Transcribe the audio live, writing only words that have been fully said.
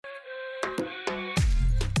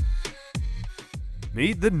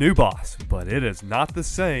Meet the new boss, but it is not the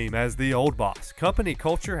same as the old boss. Company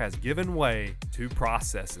culture has given way to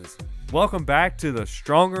processes. Welcome back to the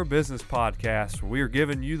Stronger Business Podcast, where we are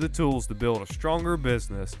giving you the tools to build a stronger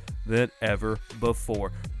business than ever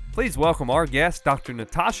before. Please welcome our guest, Dr.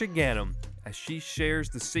 Natasha Ganem, as she shares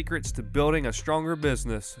the secrets to building a stronger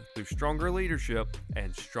business through stronger leadership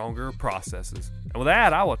and stronger processes. And with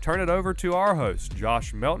that, I will turn it over to our hosts,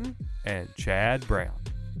 Josh Melton and Chad Brown.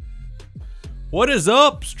 What is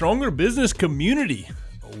up, Stronger Business community?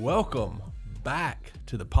 Welcome back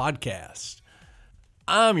to the podcast.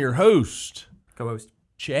 I'm your host, Co-host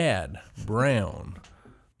Chad Brown.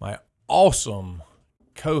 My awesome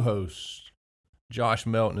co-host, Josh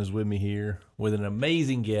Melton, is with me here with an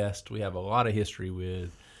amazing guest we have a lot of history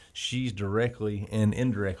with. She's directly and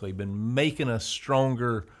indirectly been making us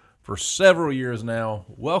stronger for several years now.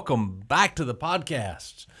 Welcome back to the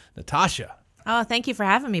podcast, Natasha. Oh, thank you for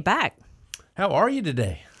having me back. How are you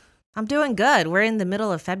today? I'm doing good. We're in the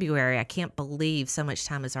middle of February. I can't believe so much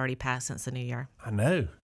time has already passed since the new year. I know.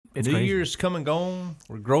 It's New crazy. Year's come and gone.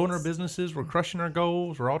 We're growing our businesses. We're crushing our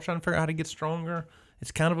goals. We're all trying to figure out how to get stronger.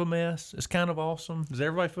 It's kind of a mess. It's kind of awesome. Does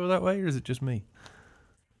everybody feel that way, or is it just me?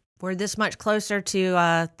 We're this much closer to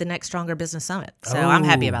the next Stronger Business Summit, so I'm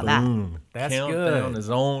happy about that. That's Countdown good. is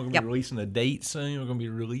on. We're going to Yep. be releasing a date soon. We're going to be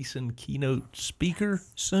releasing keynote speaker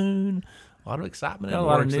soon. A lot of excitement. Got in a the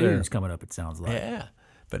lot of works news there. coming up, it sounds like. Yeah.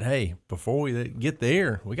 But hey, before we get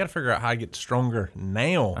there, we got to figure out how to get stronger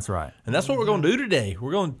now. That's right. And that's what we're going to do today.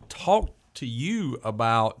 We're going to talk to you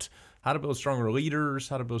about how to build stronger leaders,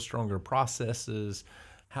 how to build stronger processes,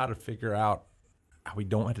 how to figure out how we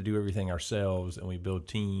don't have to do everything ourselves, and we build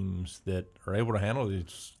teams that are able to handle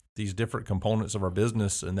these different components of our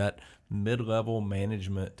business and that mid-level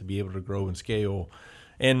management to be able to grow and scale.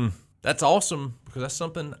 And that's awesome because that's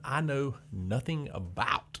something I know nothing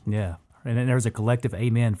about. Yeah. And then there's a collective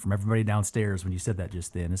amen from everybody downstairs when you said that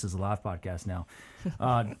just then. This is a live podcast now.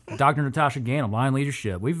 Dr. Natasha Ganem, Line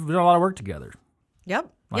Leadership. We've done a lot of work together.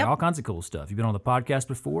 Yep. Like all kinds of cool stuff. You've been on the podcast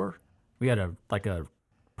before. We had a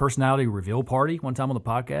personality reveal party one time on the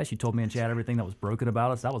podcast. You told me and Chad everything that was broken about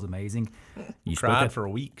us. That was amazing. You spoke Cried up for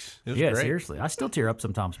weeks. It was Yeah, great. seriously. I still tear up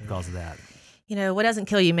sometimes because of that. You know, what doesn't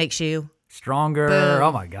kill you makes you. Stronger. Boom.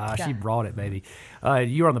 Oh my gosh, Yeah. you brought it, baby.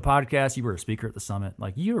 You were on the podcast. You were a speaker at the summit.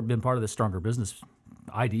 Like you have been part of the Stronger Business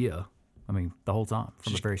idea. I mean, the whole time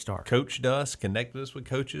from the very start. Coached us, connected us with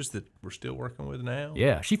coaches that we're still working with now.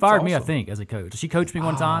 Yeah, she fired me, I awesome. think, as a coach. She coached me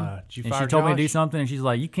one time, did you and she fire told me to do Josh? something, and she's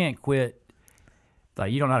like, "You can't quit.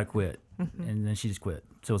 Like you don't know how to quit." And then she just quit.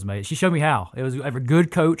 So it was amazing. She showed me how. It was a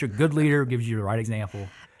good coach, a good leader gives you the right example.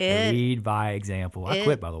 Lead by example. I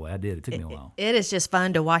quit, by the way. I did. It took me a while. It is just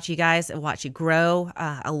fun to watch you guys and watch you grow.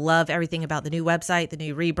 I love everything about the new website, the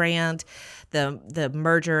new rebrand, the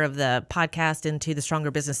merger of the podcast into the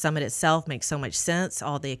Stronger Business Summit itself makes so much sense.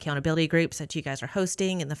 All the accountability groups that you guys are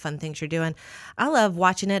hosting and the fun things you're doing. I love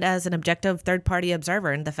watching it as an objective third-party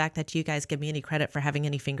observer, and the fact that you guys give me any credit for having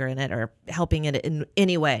any finger in it or helping it in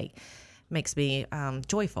any way makes me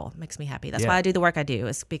joyful, makes me happy. That's Yeah. why I do the work I do,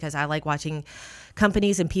 is because I like watching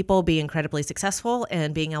companies and people be incredibly successful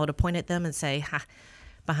and being able to point at them and say, ha,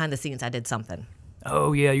 behind the scenes, I did something.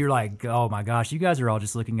 Oh, yeah. You're like, oh, my gosh. You guys are all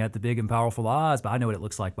just looking at the big and powerful eyes, but I know what it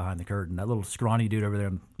looks like behind the curtain. That little scrawny dude over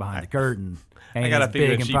there behind the curtain. I got to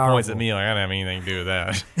figure if she points at me like, I don't have anything to do with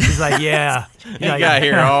that. He's like, yeah. He got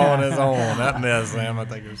here all on his own. That mess, man. I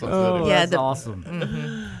think there's something to do. Yeah, That's awesome.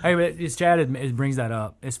 Hey, but it's Chad it brings that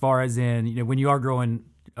up as far as in, you know, when you are growing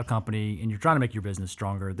a company and you're trying to make your business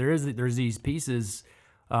stronger, there's these pieces,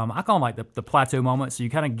 I call them like the plateau moments. So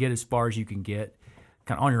you kind of get as far as you can get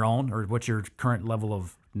kind of on your own or what your current level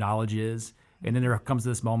of knowledge is. And then there comes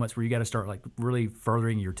this moments where you got to start like really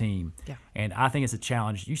furthering your team. Yeah. And I think it's a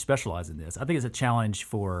challenge. You specialize in this. I think it's a challenge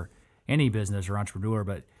for any business or entrepreneur,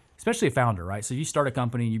 but especially a founder, right? So you start a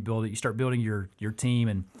company, you build it, you start building your team,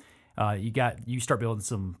 and you start building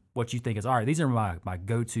some what you think is, all right, these are my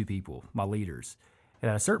go-to people, my leaders. And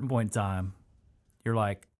at a certain point in time, you're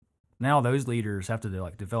like, now those leaders have to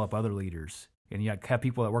like develop other leaders, and you have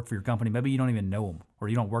people that work for your company. Maybe you don't even know them or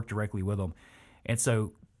you don't work directly with them, and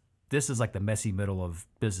so this is like the messy middle of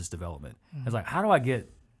business development. It's like, how do I get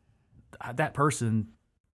that person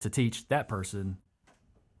to teach that person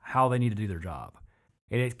how they need to do their job?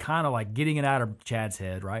 And it's kind of like getting it out of Chad's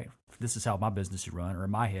head, right? This is how my business should run, or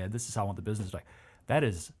in my head, this is how I want the business to like. That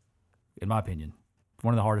is, in my opinion,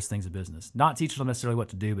 one of the hardest things in business. Not teaching them necessarily what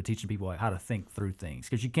to do, but teaching people like how to think through things,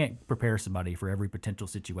 because you can't prepare somebody for every potential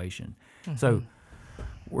situation. So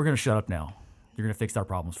we're going to shut up now. You're going to fix our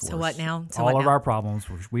problems for us. So what now? All of our problems.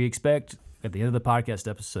 We expect at the end of the podcast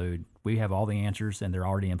episode, we have all the answers and they're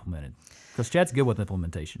already implemented. Because Chad's good with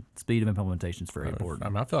implementation. Speed of implementation is very important. I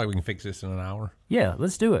mean, I feel like we can fix this in an hour. Yeah,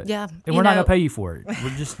 let's do it. Yeah, And we're not going to pay you for it.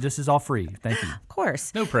 This is all free. Thank you. Of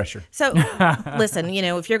course. No pressure. So listen,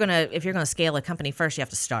 if you're gonna scale a company, first you have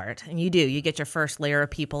to start, and you do. You get your first layer of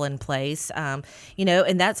people in place, and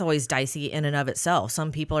that's always dicey in and of itself.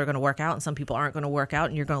 Some people are going to work out, and some people aren't going to work out,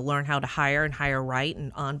 and you're going to learn how to hire right,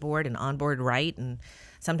 and onboard right, and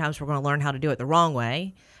sometimes we're going to learn how to do it the wrong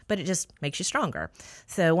way, but it just makes you stronger.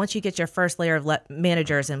 So once you get your first layer of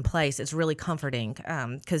managers in place, it's really comforting,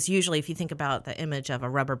 because usually if you think about the image of a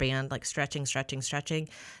rubber band, like stretching,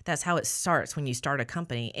 that's how it starts when you start a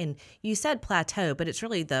company. And you said plateau, but it's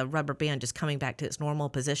really the rubber band just coming back to its normal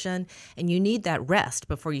position, and you need that rest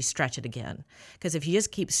before you stretch it again, because if you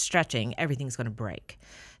just keep stretching, everything's going to break.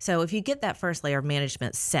 So if you get that first layer of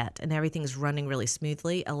management set and everything's running really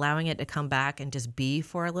smoothly, allowing it to come back and just be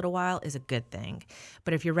for a little while is a good thing.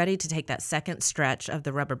 But if you're ready to take that second stretch of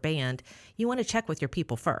the rubber band, you want to check with your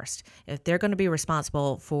people first. If they're going to be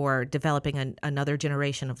responsible for developing another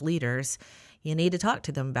generation of leaders, you need to talk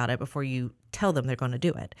to them about it before you tell them they're going to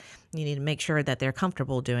do it. You need to make sure that they're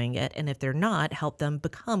comfortable doing it. And if they're not, help them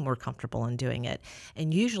become more comfortable in doing it.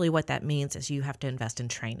 And usually what that means is you have to invest in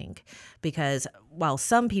training. Because while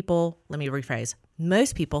some people, let me rephrase,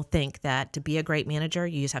 most people think that to be a great manager,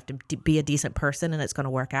 you just have to be a decent person and it's going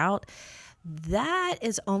to work out. That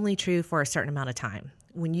is only true for a certain amount of time.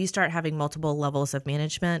 When you start having multiple levels of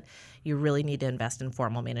management, you really need to invest in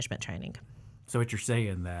formal management training. So what you're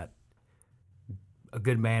saying that a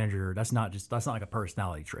good manager, that's not like a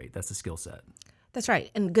personality trait. That's a skill set. That's right.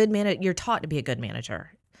 And you're taught to be a good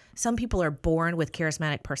manager. Some people are born with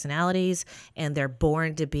charismatic personalities, and they're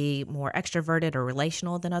born to be more extroverted or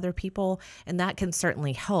relational than other people, and that can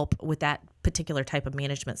certainly help with that particular type of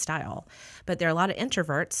management style. But there are a lot of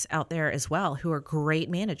introverts out there as well who are great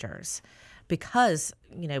managers, because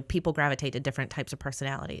people gravitate to different types of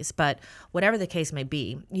personalities. But whatever the case may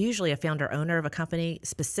be, usually a founder owner of a company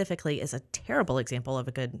specifically is a terrible example of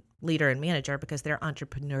a good leader and manager, because they're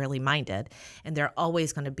entrepreneurially minded and they're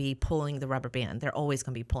always going to be pulling the rubber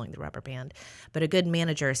band. But a good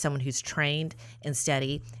manager is someone who's trained and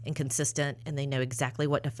steady and consistent, and they know exactly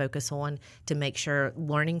what to focus on to make sure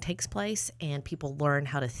learning takes place and people learn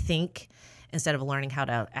how to think instead of learning how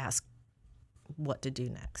to ask what to do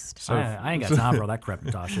next. So I ain't got time for all that crap,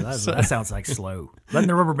 Natasha. That sounds like slow. Letting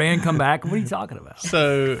the rubber band come back. What are you talking about?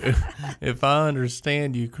 So if I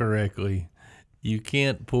understand you correctly, you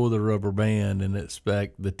can't pull the rubber band and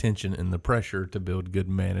expect the tension and the pressure to build good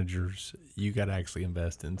managers. You got to actually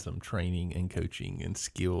invest in some training and coaching and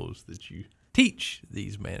skills that you teach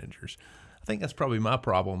these managers. I think that's probably my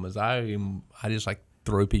problem, is I just like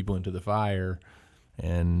throw people into the fire,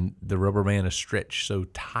 and the rubber band is stretched so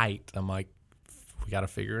tight. I'm like, we got to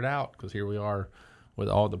figure it out, because here we are with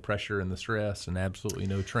all the pressure and the stress and absolutely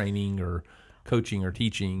no training or coaching or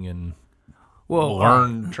teaching, and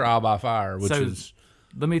learn trial by fire, which is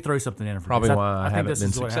let me throw something in. Probably why I haven't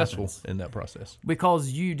been successful in that process.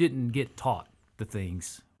 Because you didn't get taught the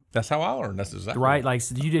things. That's how I learned. That's exactly right. Like,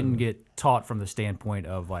 so you didn't get taught from the standpoint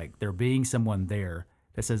of like there being someone there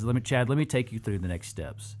that says, let me take you through the next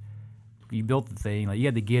steps. You built the thing. Like, you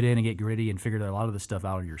had to get in and get gritty and figure a lot of the stuff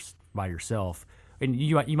out by yourself. And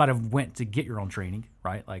you might have went to get your own training,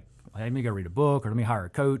 right? Like, hey, let me go read a book, or let me hire a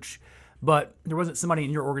coach. But there wasn't somebody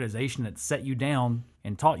in your organization that set you down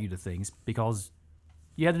and taught you the things, because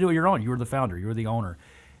you had to do it your own. You were the founder. You were the owner.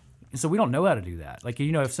 And so we don't know how to do that. Like,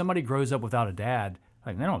 if somebody grows up without a dad,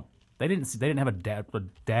 like they didn't have a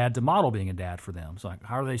dad to model being a dad for them. So like,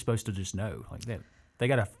 how are they supposed to just know? Like, they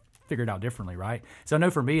got to figure it out differently, right? So I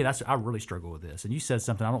know for me, I really struggle with this. And you said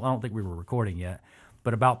something, I don't think we were recording yet,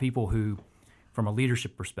 but about people who, from a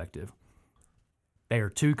leadership perspective, they are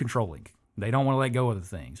too controlling. They don't want to let go of the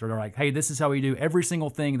things. Or they're like, hey, this is how we do every single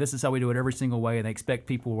thing. This is how we do it every single way. And they expect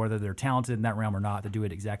people, whether they're talented in that realm or not, to do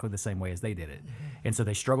it exactly the same way as they did it. Mm-hmm. And so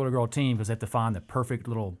they struggle to grow a team because they have to find the perfect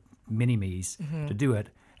little mini-me's to do it.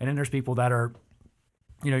 And then there's people that are,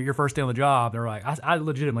 your first day on the job, they're like, I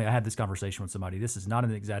legitimately had this conversation with somebody. This is not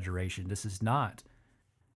an exaggeration. This is not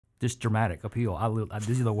just dramatic appeal.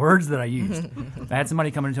 These are the words that I used. I had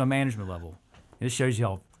somebody come into a management level. This shows you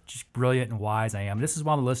how just brilliant and wise I am. This is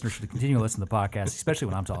why the listeners should continue to listen to the podcast, especially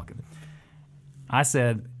when I'm talking. I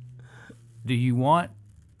said, do you want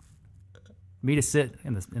me to sit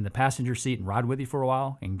in the passenger seat and ride with you for a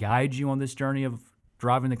while and guide you on this journey of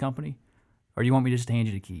driving the company? Or do you want me to just hand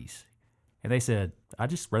you the keys? And they said, "I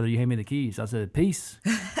just rather you hand me the keys." I said, "Peace."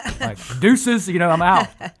 Like, deuces, I'm out.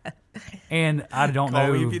 And I don't know.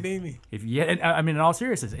 Call me if you need me. I mean, in all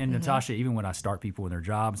seriousness, and Natasha, even when I start people in their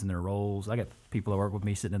jobs and their roles, I got people that work with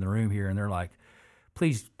me sitting in the room here, and they're like,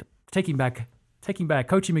 "Please take him back,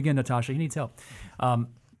 coach him again, Natasha. He needs help."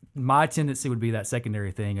 My tendency would be that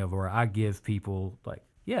secondary thing of where I give people like,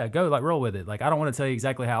 "Yeah, go, like, roll with it." Like, I don't want to tell you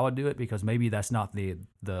exactly how I do it because maybe that's not the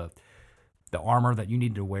armor that you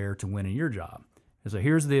need to wear to win in your job. And so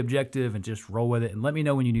here's the objective, and just roll with it, and let me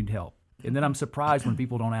know when you need help. And then I'm surprised when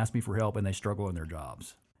people don't ask me for help and they struggle in their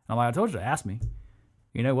jobs. I'm like, I told you to ask me.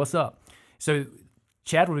 What's up? So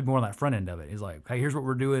Chad would be more on that front end of it. He's like, hey, here's what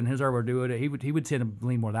we're doing. Here's how we're doing it. He would tend to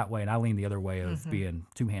lean more that way, and I lean the other way of being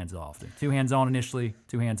 2 hands off. 2 hands on initially,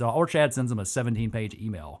 2 hands off. Or Chad sends them a 17-page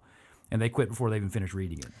email, and they quit before they even finish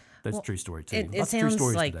reading it. That's a true story, too. It Lots of true sounds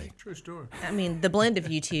stories like today. True story. I mean, the blend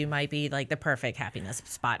of you two might be like the perfect happiness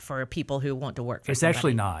spot for people who want to work for It's somebody.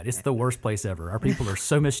 actually not. It's the worst place ever. Our people are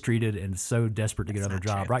so mistreated and so desperate to get another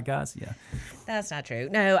job. Right, guys? Yeah. That's not true.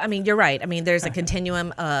 No, I mean, you're right. I mean, there's a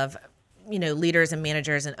continuum of, leaders and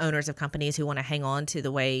managers and owners of companies who want to hang on to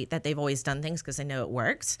the way that they've always done things because they know it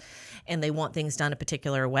works, and they want things done a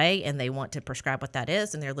particular way, and they want to prescribe what that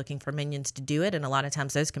is, and they're looking for minions to do it. And a lot of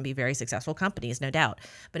times those can be very successful companies, no doubt,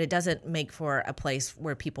 but it doesn't make for a place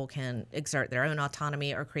where people can exert their own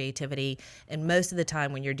autonomy or creativity. And most of the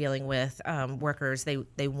time when you're dealing with workers,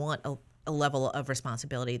 they want a level of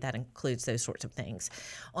responsibility that includes those sorts of things.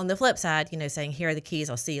 On the flip side, saying, here are the keys,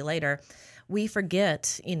 I'll see you later. We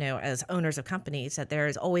forget, as owners of companies, that there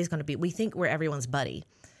is always going to be, we think we're everyone's buddy.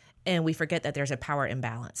 And we forget that there's a power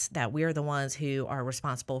imbalance, that we're the ones who are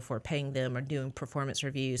responsible for paying them or doing performance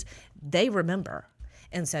reviews. They remember.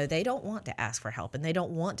 And so they don't want to ask for help, and they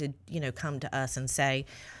don't want to, come to us and say,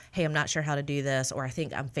 hey, I'm not sure how to do this, or I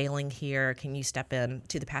think I'm failing here. Can you step in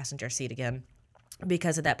to the passenger seat again?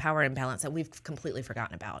 Because of that power imbalance that we've completely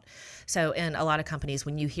forgotten about. So in a lot of companies,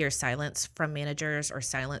 when you hear silence from managers or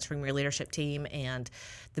silence from your leadership team, and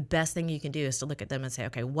the best thing you can do is to look at them and say,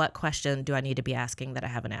 okay, what question do I need to be asking that I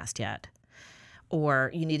haven't asked yet?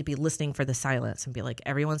 Or you need to be listening for the silence and be like,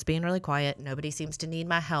 everyone's being really quiet. Nobody seems to need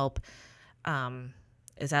my help.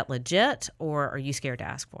 Is that legit, or are you scared to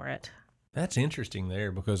ask for it? That's interesting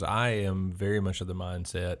there, because I am very much of the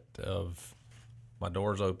mindset of my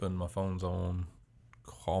door's open, my phone's on.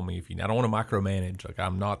 Call me if you need. I don't want to micromanage. Like,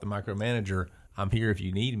 I'm not the micromanager. I'm here if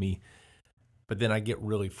you need me. But then I get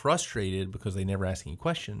really frustrated because they never ask any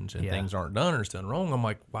questions, and things aren't done or it's done wrong. I'm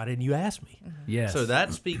like, why didn't you ask me? Yes. So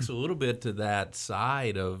that speaks a little bit to that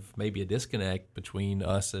side of maybe a disconnect between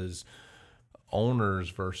us as owners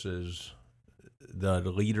versus the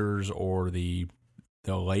leaders or the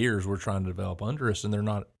layers we're trying to develop under us, and they're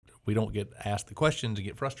not. We don't get asked the questions and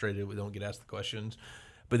get frustrated. We don't get asked the questions,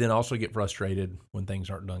 but then also get frustrated when things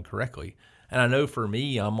aren't done correctly. And I know for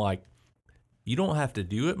me, I'm like, you don't have to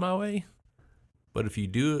do it my way, but if you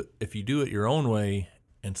do it your own way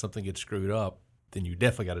and something gets screwed up, then you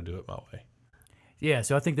definitely got to do it my way. Yeah,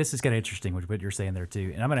 so I think this is kind of interesting what you're saying there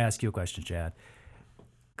too. And I'm going to ask you a question, Chad,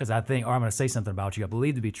 because I'm going to say something about you I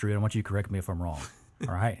believe to be true, and I want you to correct me if I'm wrong.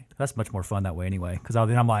 All right? That's much more fun that way anyway, because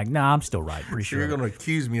then I'm like, nah, I'm still right, pretty So sure. you're going to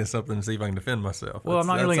accuse me of something and see if I can defend myself. Well, I'm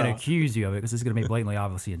not really going to accuse you of it, because it's going to be blatantly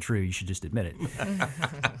obviously and true. You should just admit it.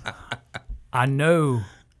 I know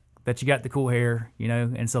that you got the cool hair,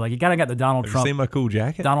 and so like you kind of got the Donald Have Trump. you seen my cool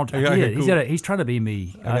jacket? Donald Trump. He's trying to be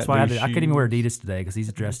me. That's why I couldn't even wear Adidas today, because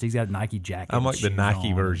he's dressed. He's got a Nike jacket. I'm like the Nike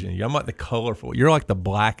on. version. I'm like the colorful. You're like the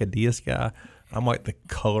black Adidas guy. I'm like the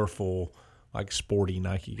colorful, like sporty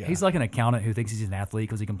Nike guy. He's like an accountant who thinks he's an athlete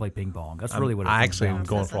because he can play ping pong. That's really what it I comes actually down am to.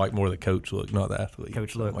 going for like more the coach look, not the athlete.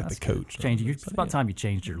 Coach look. I'm like That's the good. coach. It's about time you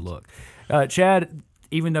changed your look. Chad,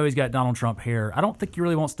 even though he's got Donald Trump hair, I don't think he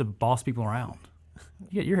really wants to boss people around.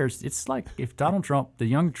 Yeah, your hair. It's like if Donald Trump, the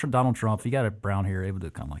young Donald Trump, if he got a brown hair, it would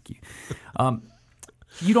look kind of like you.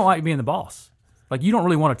 You don't like being the boss. Like, you don't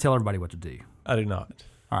really want to tell everybody what to do. I do not.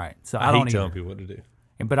 All right, so I don't hate telling either. people what to do.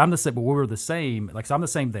 But I'm the same. But we're the same. Like, so I'm the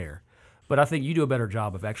same there. But I think you do a better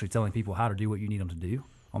job of actually telling people how to do what you need them to do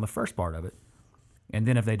on the first part of it. And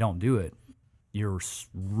then if they don't do it, you're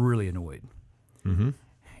really annoyed. Mm-hmm.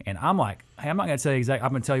 And I'm like, hey, I'm not going to tell you exactly.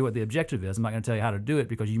 I'm going to tell you what the objective is. I'm not going to tell you how to do it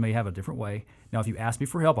because you may have a different way. Now, if you ask me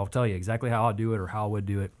for help, I'll tell you exactly how I'll do it or how I would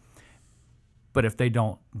do it. But if they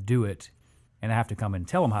don't do it, and I have to come and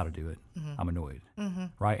tell them how to do it, I'm annoyed,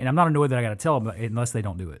 right? And I'm not annoyed that I got to tell them unless they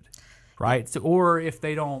don't do it, right? So, or if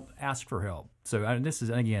they don't ask for help. So, and this is,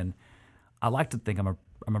 and again, I like to think I'm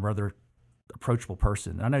a rather approachable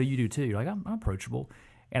person. And I know you do too. You're like, I'm approachable,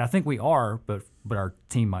 and I think we are, but our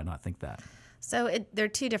team might not think that. So there are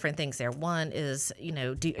two different things there. One is,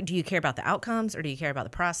 do you care about the outcomes, or do you care about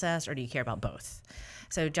the process, or do you care about both?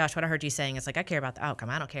 So Josh, what I heard you saying is like, I care about the outcome.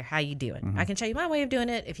 I don't care how you do it. I can show you my way of doing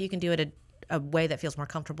it. If you can do it a way that feels more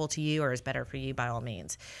comfortable to you or is better for you, by all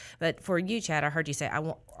means. But for you, Chad, I heard you say, I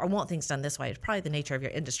want things done this way. It's probably the nature of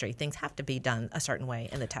your industry. Things have to be done a certain way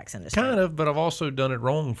in the tax industry. Kind of, but I've also done it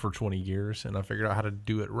wrong for 20 years, and I figured out how to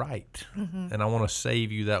do it right. And I want to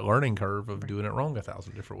save you that learning curve of doing it wrong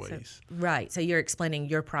 1,000 different ways. Right. So you're explaining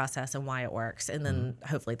your process and why it works, and then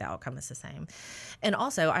hopefully the outcome is the same. And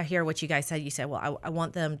also, I hear what you guys said. You said, well, I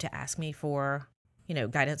want them to ask me for,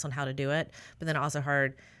 guidance on how to do it. But then I also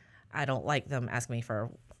heard, I don't like them asking me for,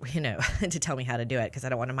 to tell me how to do it because I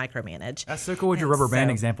don't want to micromanage. That's so cool with your rubber band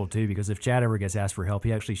example too, because if Chad ever gets asked for help,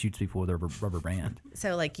 he actually shoots people with a rubber band.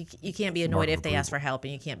 So like you can't be annoyed if they ask for help,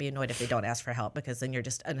 and you can't be annoyed if they don't ask for help, because then you're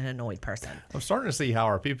just an annoyed person. I'm starting to see how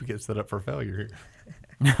our people get set up for failure here.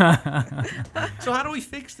 So how do we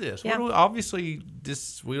fix this? Yeah. Obviously,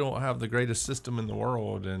 we don't have the greatest system in the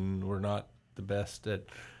world, and we're not the best at.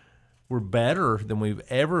 We're better than we've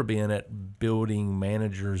ever been at building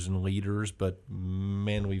managers and leaders, but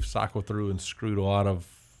man, we've cycled through and screwed a lot of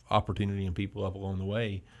opportunity and people up along the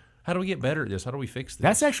way. How do we get better at this? How do we fix this?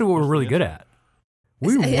 That's actually what we're really good at.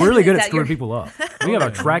 We're really good at screwing people up. We have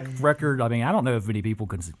a track record. I mean, I don't know if many people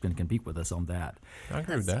can compete with us on that. I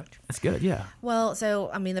agree with that. That's good, yeah. Well,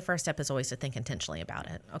 so, the first step is always to think intentionally about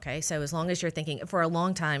it, okay? So as long as you're thinking, for a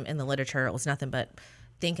long time in the literature, it was nothing but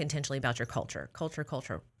think intentionally about your culture.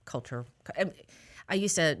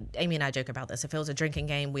 Amy and I joke about this. If it was a drinking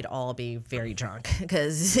game, we'd all be very drunk,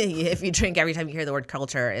 because if you drink every time you hear the word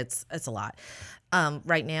culture, it's a lot.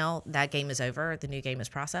 Right now, that game is over. The new game is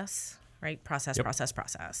process. Right? Process.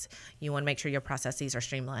 You want to make sure your processes are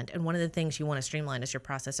streamlined. And one of the things you want to streamline is your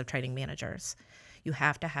process of training managers. You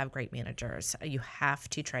have to have great managers. You have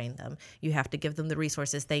to train them. You have to give them the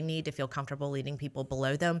resources they need to feel comfortable leading people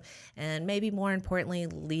below them, and maybe more importantly,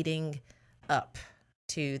 leading up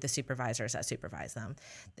to the supervisors that supervise them.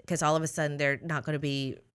 Because all of a sudden, they're not going to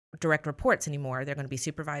be direct reports anymore. They're going to be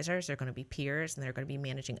supervisors, they're going to be peers, and they're going to be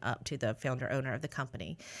managing up to the founder owner of the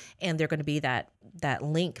company. And they're going to be that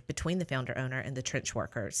link between the founder owner and the trench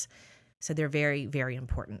workers. So they're very, very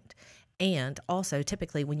important. And also,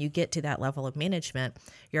 typically, when you get to that level of management,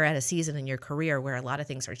 you're at a season in your career where a lot of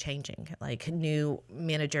things are changing. Like new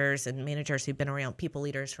managers and managers who've been around, people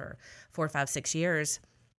leaders for 4, 5, 6 years,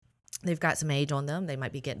 they've got some age on them. They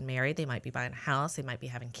might be getting married. They might be buying a house. They might be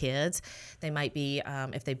having kids. They might be,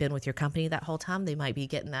 if they've been with your company that whole time, they might be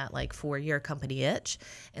getting that 4-year company itch.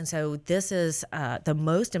 And so this is the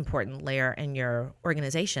most important layer in your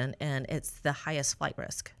organization, and it's the highest flight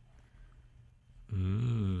risk.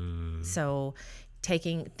 So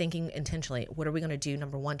thinking intentionally, what are we going to do,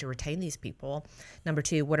 number one, to retain these people? Number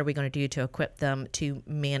two, what are we going to do to equip them to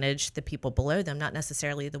manage the people below them? Not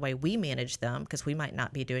necessarily the way we manage them, because we might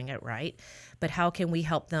not be doing it right, but how can we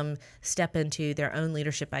help them step into their own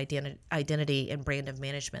leadership identity and brand of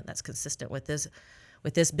management that's consistent with this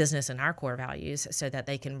business and our core values, so that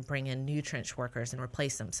they can bring in new trench workers and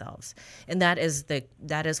replace themselves. And that is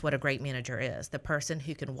what a great manager is, the person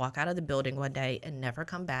who can walk out of the building one day and never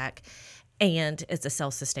come back, and it's a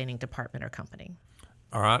self-sustaining department or company.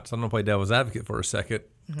 All right, so I'm going to play devil's advocate for a second,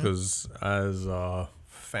 because as a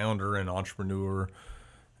founder and entrepreneur,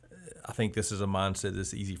 I think this is a mindset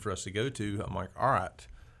that's easy for us to go to. I'm like, all right,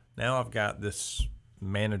 now I've got this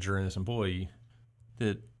manager and this employee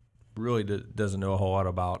that really doesn't know a whole lot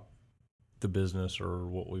about the business or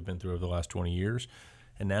what we've been through over the last 20 years.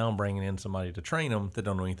 And now I'm bringing in somebody to train them that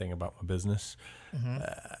don't know anything about my business.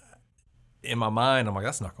 In my mind, I'm like,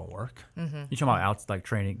 that's not going to work. You're talking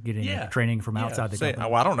about getting training from outside the company?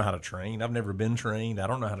 Well, I don't know how to train. I've never been trained. I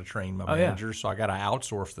don't know how to train my managers, so I got to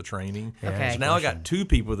outsource the training. Okay. So now I got 2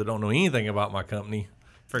 people that don't know anything about my company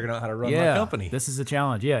figuring out how to run my company. This is a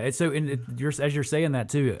challenge. Yeah. It's so, as you're saying that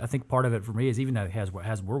too, I think part of it for me is, even though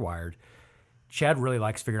we're wired, Chad really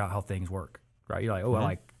likes figuring out how things work, right? You're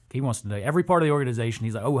like, he wants to know every part of the organization.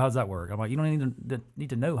 He's like, oh, how's that work? I'm like, you don't need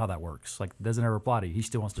to know how that works. Like, it doesn't ever apply to you. He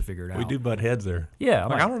still wants to figure it out. We do butt heads there. Yeah.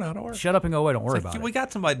 I don't know how to work. Shut up and go away. Don't worry about it. We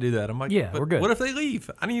got somebody to do that. I'm like, yeah, we're good. What if they leave?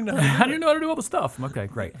 I don't even know. I don't even know how to do all the stuff. Okay,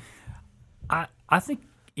 great. I think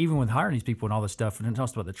even with hiring these people and all this stuff, and then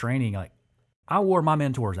talking about the training, like, I wore my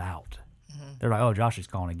mentors out. They're like, oh, Josh is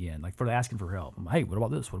calling again. Like, for asking for help. I'm like, hey, what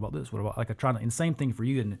about this? What about this? What about, like, I'm trying to, and same thing for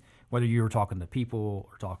you. And whether you were talking to people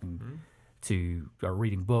or talking to, or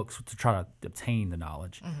reading books to try to obtain the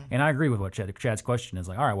knowledge. And I agree with what Chad's question is,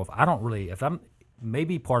 like, all right, well, if I'm,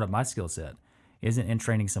 maybe part of my skill set isn't in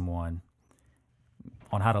training someone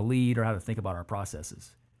on how to lead or how to think about our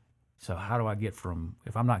processes. So how do I get from,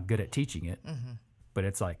 if I'm not good at teaching it, but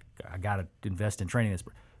it's like I got to invest in training this,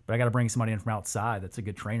 but I got to bring somebody in from outside that's a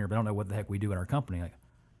good trainer, but I don't know what the heck we do in our company. Like,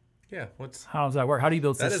 Yeah, how does that work? How do you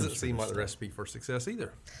build that systems? doesn't seem like the recipe for success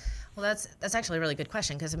either. Well, that's actually a really good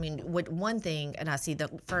question, because I mean, one thing, and I see the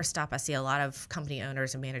first stop I see a lot of company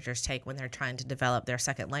owners and managers take when they're trying to develop their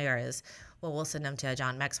second layer is, well, we'll send them to a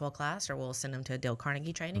John Maxwell class, or we'll send them to a Dale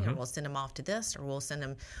Carnegie training, or we'll send them off to this, or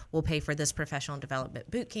we'll pay for this professional development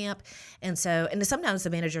boot camp. And sometimes the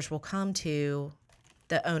managers will come to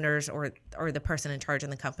the owners or the person in charge in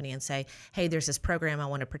the company and say, hey, there's this program I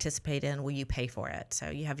want to participate in. Will you pay for it? So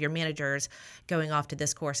you have your managers going off to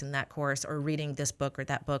this course and that course, or reading this book or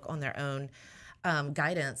that book on their own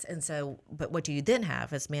guidance. And so, but what do you then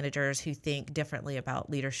have is managers who think differently about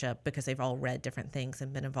leadership because they've all read different things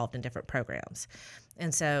and been involved in different programs.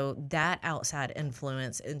 And so that outside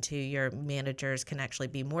influence into your managers can actually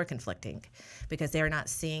be more conflicting, because they're not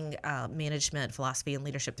seeing management philosophy and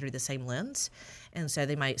leadership through the same lens. And so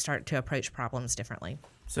they might start to approach problems differently.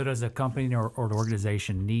 So does a company or an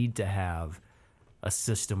organization need to have a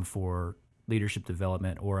system for leadership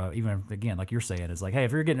development, or even, again, like you're saying, is like, hey,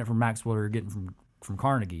 if you're getting it from Maxwell or you're getting from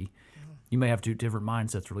Carnegie, you may have two different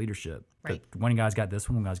mindsets for leadership. Right. But one guy's got this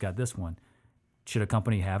one guy's got this one. Should a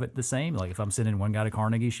company have it the same? Like, if I'm sending one guy to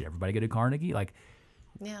Carnegie, should everybody get a Carnegie? Like,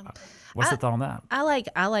 Yeah. what's the thought on that? I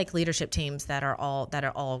like leadership teams that are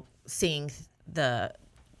all seeing the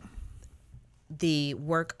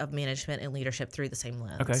work of management and leadership through the same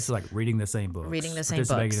lens. Okay, so like reading the same books, Reading the same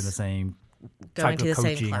participating books, in the same going type to of the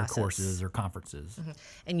same coaching or classes. courses or conferences.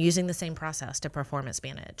 And using the same process to performance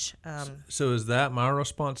manage. So is that my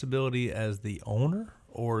responsibility as the owner,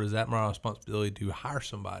 or is that my responsibility to hire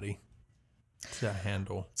somebody to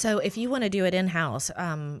handle? So if you want to do it in-house,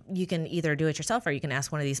 you can either do it yourself, or you can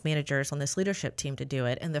ask one of these managers on this leadership team to do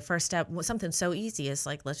it. And the first step, something so easy, is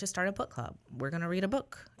like, let's just start a book club. We're going to read a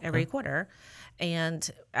book every quarter. And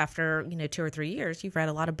after 2 or 3 years, you've read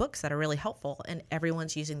a lot of books that are really helpful, and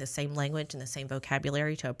everyone's using the same language and the same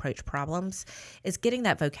vocabulary to approach problems. It's getting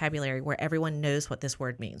that vocabulary where everyone knows what this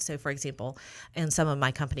word means. So, for example, in some of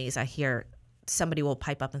my companies, I hear somebody will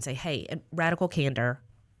pipe up and say, hey, radical candor,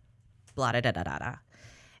 blah, da, da, da, da, da.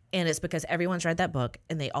 And it's because everyone's read that book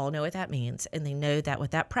and they all know what that means. And they know that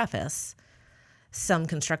with that preface, some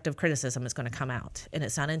constructive criticism is going to come out. And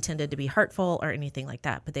it's not intended to be hurtful or anything like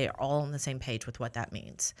that, but they are all on the same page with what that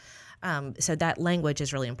means. So that language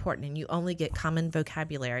is really important. And you only get common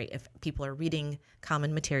vocabulary if people are reading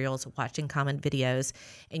common materials, watching common videos.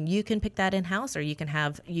 And you can pick that in-house, or you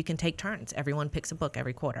can take turns. Everyone picks a book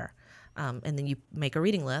every quarter. And then you make a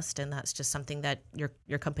reading list, and that's just something that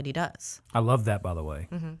your company does. I love that, by the way.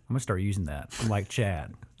 I'm going to start using that. I'm like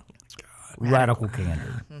Chad. Radical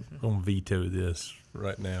candor. I'm going to veto this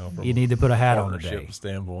right now. From You need to put a hat on partnership today.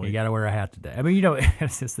 standpoint. You got to wear a hat today. I mean,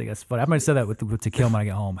 it's just think that's funny. I'm going to say that with to kill when I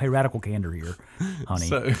get home. Hey, radical candor here,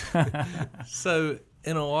 honey. So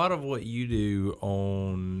in a lot of what you do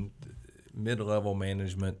on mid-level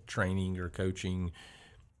management training or coaching,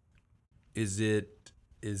 is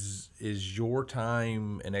your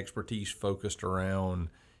time and expertise focused around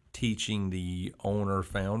teaching the owner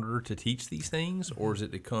founder to teach these things, or is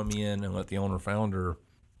it to come in and let the owner founder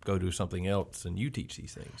go do something else and you teach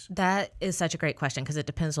these things? That is such a great question, because it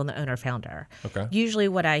depends on the owner founder. Okay. Usually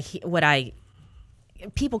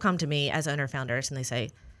people come to me as owner founders and they say,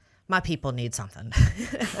 my people need something.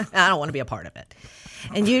 I don't want to be a part of it.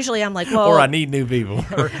 And usually I'm like, well, Or I need new people.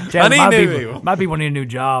 Chad, I need my new people, people. my people need new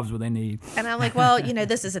jobs, what they need. and I'm like, well,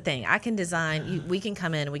 this is the thing. I can design, we can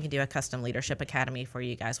come in and we can do a custom leadership academy for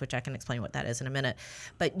you guys, which I can explain what that is in a minute.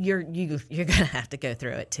 But you're going to have to go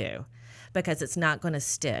through it too, because it's not going to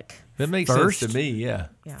stick. That makes First? sense to me, yeah.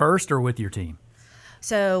 First or with your team?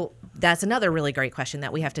 So that's another really great question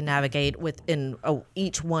that we have to navigate within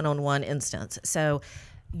each one-on-one instance. So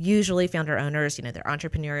usually founder owners, they're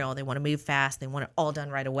entrepreneurial, they want to move fast, they want it all done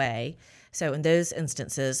right away. So in those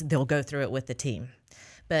instances, they'll go through it with the team.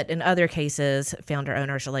 But in other cases, founder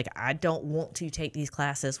owners are like, I don't want to take these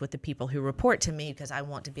classes with the people who report to me, because I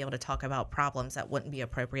want to be able to talk about problems that wouldn't be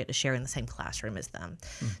appropriate to share in the same classroom as them.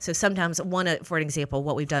 So sometimes for an example,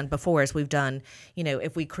 what we've done before is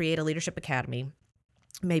if we create a leadership academy,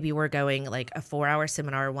 maybe we're going like a 4-hour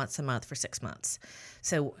seminar once a month for 6 months.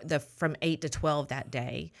 So from 8 to 12 that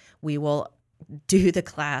day, we will do the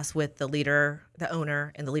class with the leader, the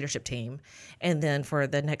owner, and the leadership team. And then for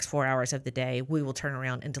the next 4 hours of the day, we will turn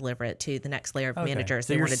around and deliver it to the next layer of managers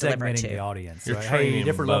So they you're want to deliver it segmenting to. the audience. You're Like, training hey,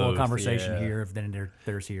 different level of both, conversation yeah. here,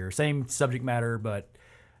 there's here. Same subject matter, but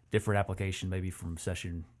different application maybe from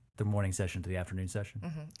session the morning session to the afternoon session.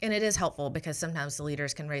 And it is helpful because sometimes the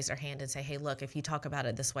leaders can raise their hand and say, hey, look, if you talk about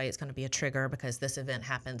it this way, it's going to be a trigger because this event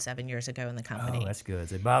happened 7 years ago in the company. Oh, that's good.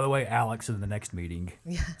 Say, by the way, Alex in the next meeting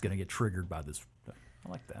is going to get triggered by this. I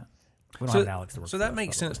like that. We don't have Alex to work So for that us,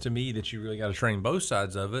 makes by the way. sense to me that you really got to train both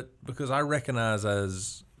sides of it, because I recognize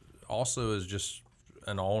as just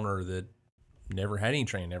an owner that never had any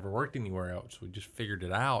training, never worked anywhere else. We just figured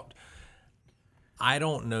it out. I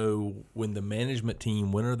don't know when the management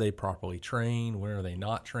team, when are they properly trained? When are they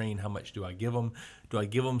not trained? How much do I give them? Do I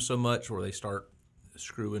give them so much where they start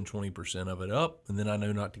screwing 20% of it up and then I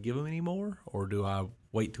know not to give them any more? Or do I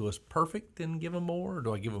wait till it's perfect and give them more? Or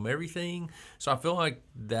do I give them everything? So I feel like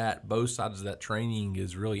that both sides of that training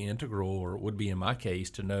is really integral, or it would be in my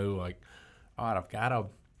case, to know like, all right,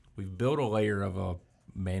 we've built a layer of a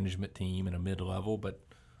management team and a mid-level, but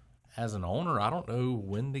as an owner, I don't know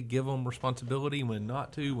when to give them responsibility, when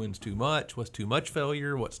not to, when's too much, what's too much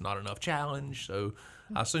failure, what's not enough challenge. So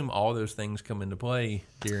I assume all those things come into play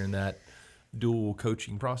during that dual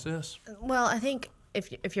coaching process. Well, I think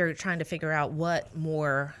if you're trying to figure out what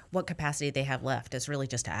capacity they have left, is really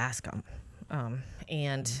just to ask them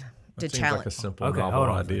and to That seems challenge. like a simple, Okay, novel hold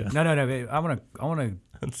on. idea. No. Babe, I want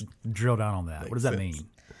to drill down on that. What does that mean?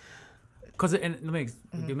 Because let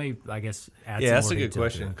me, I guess, add. Yeah, some that's more a good detail to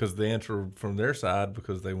question, it. because the answer from their side,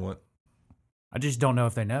 because they want. I just don't know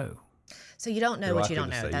if they know. So you don't know They're what you likely don't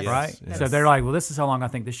to know. say That's, yes. Right? Yes. So they're like, well, this is how long I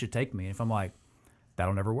think this should take me. And if I'm like,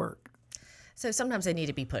 that'll never work. So sometimes they need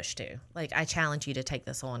to be pushed too. Like, I challenge you to take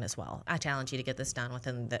this on as well. I challenge you to get this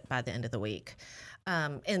done by the end of the week.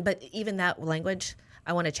 But even that language,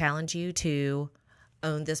 I want to challenge you to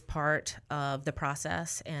own this part of the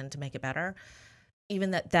process and to make it better.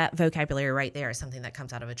 Even that vocabulary right there is something that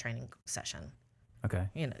comes out of a training session. Okay.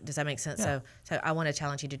 Does that make sense? Yeah. So I want to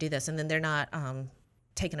challenge you to do this, and then they're not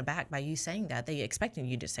taken aback by you saying that. They're expecting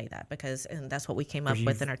you to say that and that's what we came up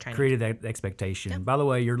with in our training. Created that expectation. Yeah. By the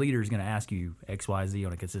way, your leader is going to ask you X, Y, Z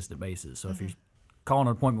on a consistent basis. So if you're calling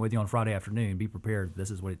an appointment with you on Friday afternoon, be prepared. This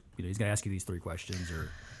is what he's going to ask you these 3 questions or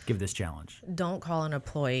give this challenge. Don't call an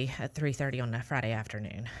employee at 3:30 on a Friday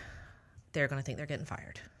afternoon. They're going to think they're getting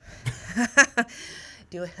fired.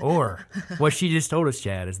 Do it. Or what she just told us,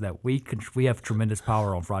 Chad, is that we have tremendous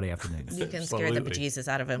power on Friday afternoons. You can scare the Absolutely. bejesus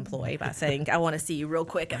out of an employee by saying, I want to see you real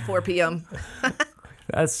quick at 4 p.m.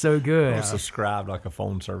 That's so good. I'll subscribe like a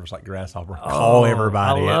phone service like Grasshopper. Call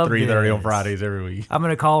everybody I at love 3:30 on this. Fridays every week. I'm going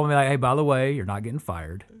to call them and be like, hey, by the way, you're not getting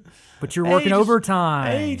fired, but you're working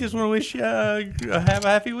overtime. Hey, just want to wish you have a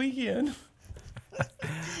happy weekend.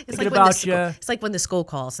 It's Thinking like, about ya. it's like when the school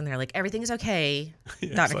calls and they're like, everything's okay,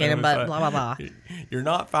 Yeah, Dr. so Ganem, it's but like, blah, blah, blah. You're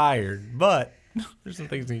not fired, but there's some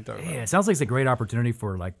things you need to talk about. Yeah, it sounds like it's a great opportunity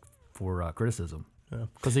for criticism.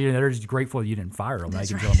 Because they're just grateful you didn't fire them. Now you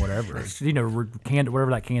can tell them whatever.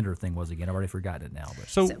 Whatever that candor thing was again. I've already forgotten it now. But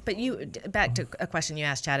So, But back to a question you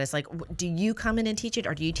asked, Chad, is like, do you come in and teach it,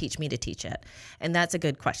 or do you teach me to teach it? And that's a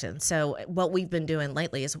good question. So what we've been doing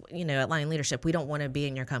lately is, at Lion Leadership, we don't want to be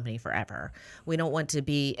in your company forever. We don't want to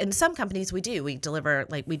be, in some companies we do. We deliver,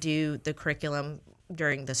 we do the curriculum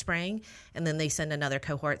during the spring, and then they send another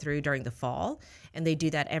cohort through during the fall, and they do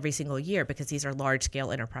that every single year because these are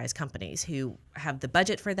large-scale enterprise companies who have the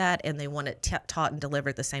budget for that, and they want it taught and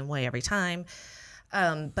delivered the same way every time.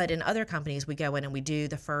 But in other companies, we go in and we'll do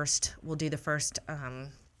the first, and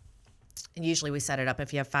usually we set it up,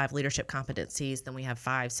 if you have 5 leadership competencies, then we have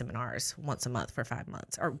 5 seminars once a month for 5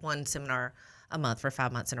 months, or 1 seminar a month for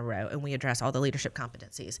 5 months in a row, and we address all the leadership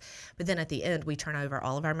competencies. But then at the end, we turn over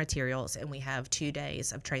all of our materials, and we have 2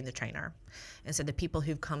 days of train the trainer. And so the people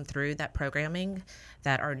who've come through that programming,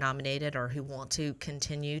 that are nominated or who want to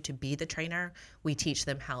continue to be the trainer, we teach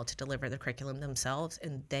them how to deliver the curriculum themselves,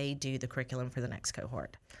 and they do the curriculum for the next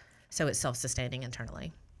cohort. So it's self-sustaining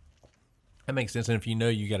internally. that makes sense. And if you know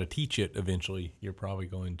you got to teach it eventually, you're probably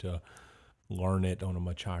going to learn it on a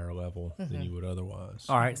much higher level than you would otherwise.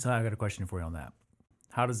 all right, so I got a question for you on that.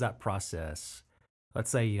 How does that process? Let's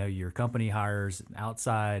say your company hires an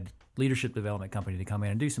outside leadership development company to come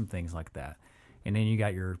in and do some things like that, and then you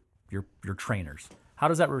got your trainers. How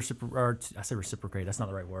does that reciprocate? That's not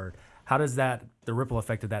the right word. How does the ripple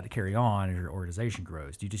effect of that to carry on as your organization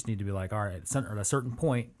grows? Do you just need to be like, all right, at a certain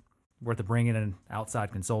point, we're to bring in an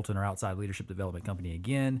outside consultant or outside leadership development company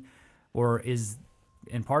again, or is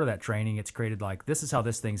in part of that training, it's created like, this is how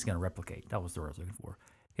this thing's going to replicate. That was the word I was looking for.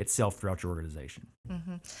 Itself throughout your organization.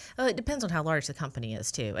 Well, it depends on how large the company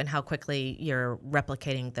is too, and how quickly you're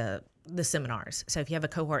replicating the seminars. So if you have a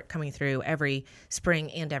cohort coming through every spring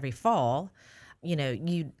and every fall,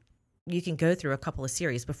 you can go through a couple of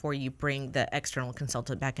series before you bring the external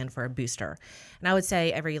consultant back in for a booster. And I would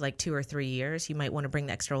say every like 2 or 3 years, you might want to bring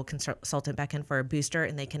the external consultant back in for a booster,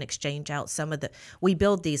 and they can exchange out some of we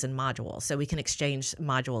build these in modules. So we can exchange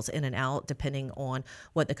modules in and out depending on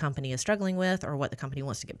what the company is struggling with or what the company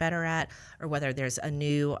wants to get better at, or whether there's a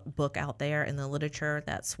new book out there in the literature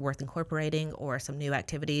that's worth incorporating, or some new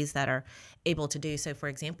activities that are able to do. So for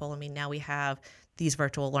example, I mean, now we have these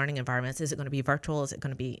virtual learning environments. Is it going to be virtual? Is it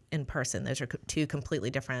going to be in person? Those are two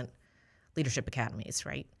completely different leadership academies,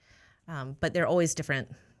 right? But there are always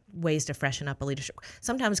different ways to freshen up a leadership.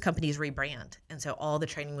 Sometimes companies rebrand, and so all the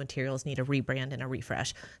training materials need a rebrand and a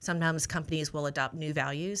refresh. Sometimes companies will adopt new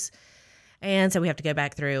values, and so we have to go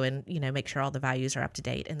back through and make sure all the values are up to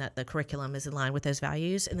date and that the curriculum is in line with those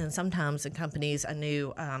values. And then sometimes in companies, a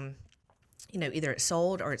new, either it's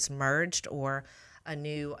sold or it's merged, or a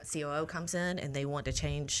new COO comes in and they want to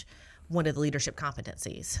change one of the leadership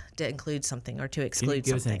competencies to include something or to exclude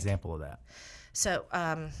something. Give us an example of that. So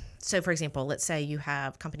for example, let's say you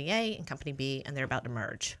have company A and company B, and they're about to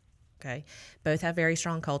merge. Okay, both have very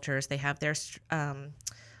strong cultures. They have their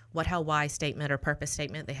what, how, why statement or purpose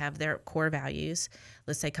statement. They have their core values.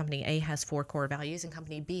 Let's say company A has 4 core values and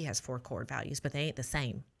company B has 4 core values, but they ain't the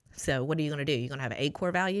same. So what are you going to do? You're going to have 8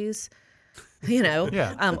 core values?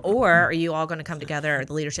 Yeah. Or are you all going to come together, or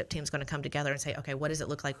the leadership team's going to come together and say, okay, what does it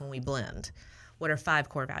look like when we blend? What are 5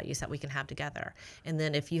 core values that we can have together? And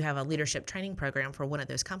then if you have a leadership training program for one of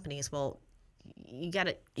those companies, well, you got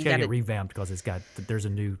to get revamped because there's a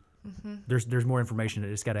new, there's more information that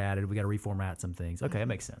just got added. We got to reformat some things. Okay, that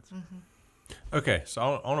makes sense. Okay, so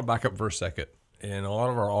I want to back up for a second. And a lot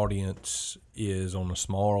of our audience is on a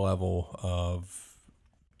smaller level of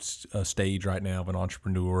a stage right now of an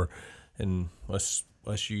entrepreneur. And let's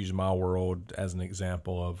use my world as an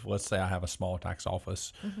example of, let's say I have a small tax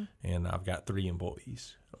office and I've got 3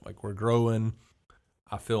 employees. Like, we're growing.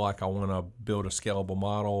 I feel like I want to build a scalable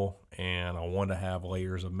model and I want to have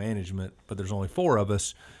layers of management, but there's only 4 of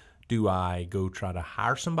us. Do I go try to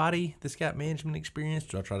hire somebody that's got management experience?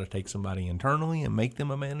 Do I try to take somebody internally and make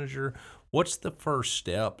them a manager? What's the first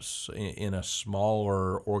steps in a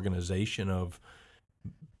smaller organization of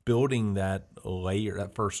building that layer,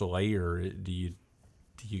 that first layer? Do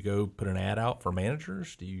you go put an ad out for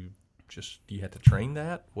managers? Do you have to train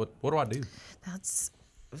that? What do I do? That's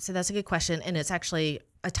a good question, and it's actually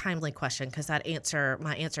a timely question because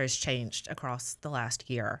my answer has changed across the last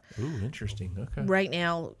year. Ooh, interesting. Okay. Right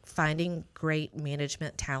now, finding great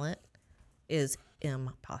management talent is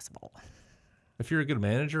impossible. If you're a good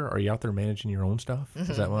manager, are you out there managing your own stuff?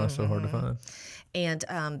 Is that why it's so hard to find? And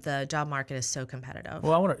the job market is so competitive.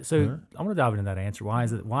 Well, I want to dive into that answer. Why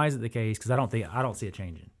is it the case? Because I don't see it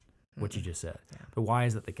changing. What you just said, but why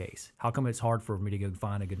is that the case? How come it's hard for me to go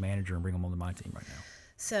find a good manager and bring them onto my team right now?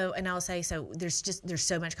 So, and I'll say, there's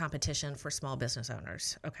so much competition for small business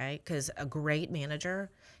owners, okay? Because a great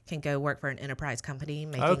manager can go work for an enterprise company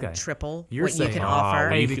making triple what you can offer.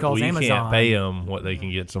 Hey, because you Amazon can't pay them what they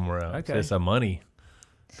can get somewhere else. Okay. It's a money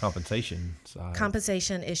compensation side.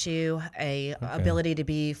 Compensation issue, ability to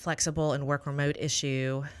be flexible and work remote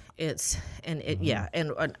issue. And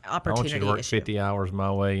an opportunity I want you to work issue. 50 hours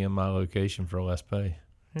my way in my location for less pay.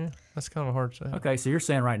 Yeah, that's kind of hard to say. Okay, so you're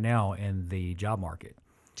saying right now in the job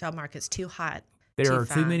market's too hot. There are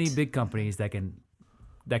too many big companies that can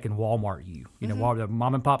Walmart you. You know, the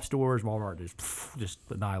mom and pop stores, Walmart just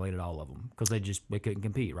annihilated all of them because they couldn't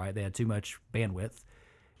compete. Right? They had too much bandwidth,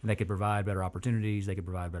 and they could provide better opportunities. They could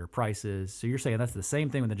provide better prices. So you're saying that's the same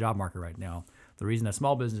thing with the job market right now. The reason that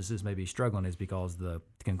small businesses may be struggling is because the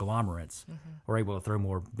conglomerates are able to throw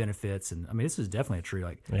more benefits. And I mean, this is definitely true.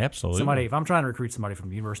 Like, absolutely. If I'm trying to recruit somebody from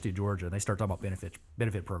the University of Georgia and they start talking about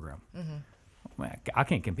benefit program, man, I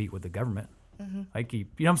can't compete with the government. I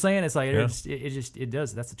keep, you know what I'm saying? It's like, it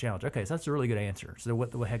does. That's the challenge. Okay. So that's a really good answer. So what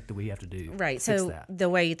the heck do we have to do? Right. To fix so that? The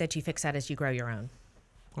way that you fix that is you grow your own.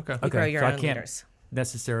 Okay. You grow your so own I can't leaders.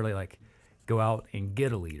 necessarily like go out and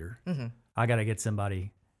get a leader. I got to get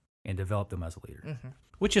somebody and develop them as a leader.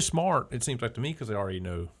 Which is smart, it seems like to me, because they already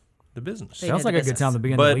know the business. Sounds like a good time to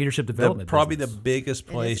be in the leadership development probably business. the biggest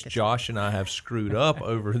place Josh and I have screwed up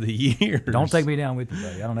over the years. Don't take me down with you,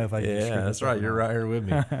 buddy. I don't know if I can. Yeah, that's right. You're right here with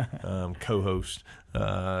me, co-host.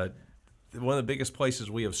 One of the biggest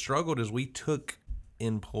places we have struggled is we took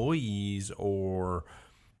employees or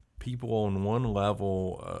people on one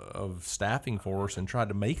level of staffing force and tried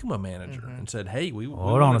to make them a manager and said, "Hey, we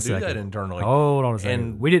want to do that internally." Hold on a second.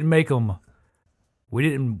 And we didn't make them. We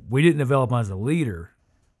didn't develop them as a leader.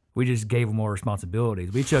 We just gave them more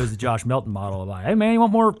responsibilities. We chose the Josh Melton model of like, hey man, you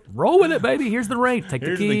want more? Roll with it, baby. Here's the rate. Take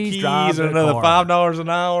here's the keys, the drive and another car. $5 an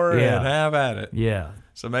hour, and have at it. Yeah.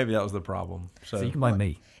 So maybe that was the problem. So you can blame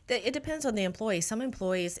me. It depends on the employee. Some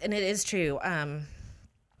employees, and it is true,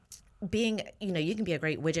 being, you can be a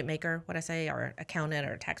great widget maker, what I say, or accountant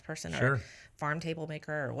or tax person or farm table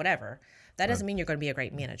maker or whatever. That doesn't mean you're going to be a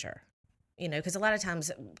great manager. Because a lot of times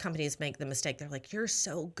companies make the mistake. They're like, you're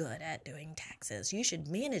so good at doing taxes. You should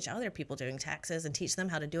manage other people doing taxes and teach them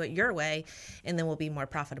how to do it your way, and then we'll be more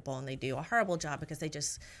profitable. And they do a horrible job because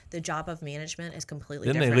the job of management is completely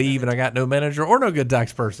then different. Then they leave and I got no manager or no good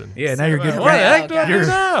tax person. Yeah, now you're good. What the heck do I do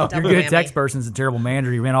now? You're a good tax person's a terrible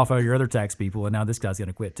manager. You ran off all your other tax people, and now this guy's going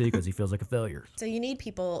to quit too because he feels like a failure. So you need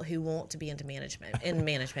people who want to be into management.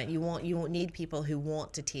 You need people who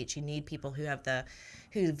want to teach. You need people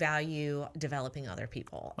who value developing other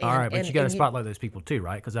people. All right, but you got to spotlight those people too,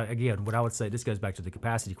 right? Because again, what I would say, this goes back to the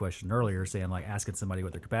capacity question earlier, saying like asking somebody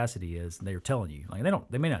what their capacity is, and they're telling you, like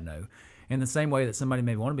they may not know. In the same way that somebody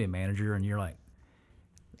may want to be a manager, and you're like,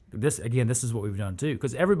 this is what we've done too.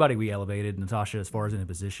 Because everybody we elevated, Natasha, as far as in a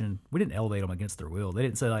position, we didn't elevate them against their will. They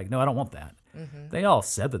didn't say like, no, I don't want that. Mm-hmm. They all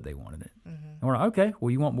said that they wanted it, and we're like, okay,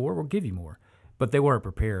 well, you want more, we'll give you more. But they weren't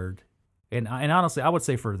prepared, and honestly, I would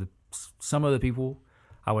say for some of the people,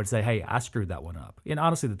 I would say, hey, I screwed that one up. And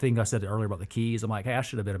honestly, the thing I said earlier about the keys, I'm like, hey, I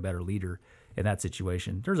should have been a better leader in that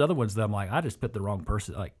situation. There's other ones that I'm like, I just put the wrong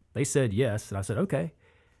person. Like, they said yes, and I said, okay.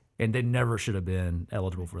 And they never should have been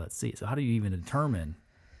eligible for that seat. So how do you even determine?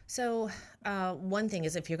 So one thing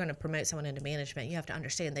is if you're going to promote someone into management, you have to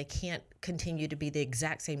understand they can't continue to be the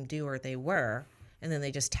exact same doer they were, and then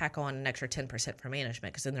they just tack on an extra 10% for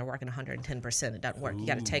management because then they're working 110%. It doesn't work. You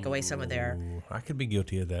got to take away some of their... I could be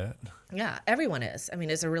guilty of that. Yeah, everyone is. I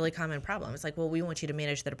mean, it's a really common problem. It's like, well, we want you to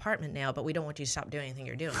manage the department now, but we don't want you to stop doing anything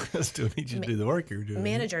you're doing. I still need you to do the work you're doing.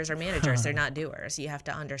 Managers are managers. They're not doers. You have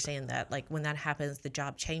to understand that. Like, when that happens, the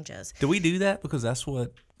job changes. Do we do that because that's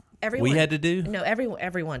what everyone, we had to do? No,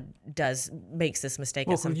 everyone makes this mistake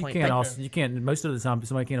at some point. You can't, most of the time,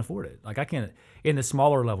 somebody can't afford it. Like, I can't, in the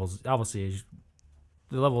smaller levels, obviously,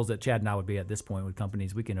 the levels that Chad and I would be at this point with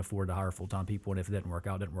companies, we can afford to hire full-time people, and if it didn't work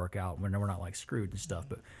out. We're not like screwed and stuff.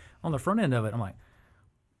 But on the front end of it, I'm like,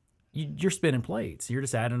 you're spinning plates. You're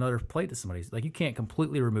just adding another plate to somebody's. Like, you can't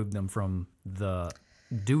completely remove them from the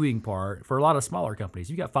doing part. For a lot of smaller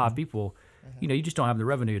companies, you got 5 people, you just don't have the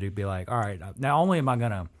revenue to be like, all right, now only am I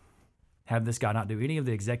going to have this guy not do any of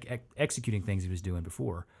the executing things he was doing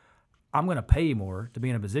before. I'm going to pay more to be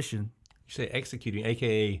in a position. You say executing,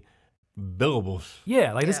 a.k.a. billables.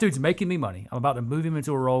 Yeah, like this dude's making me money. I'm about to move him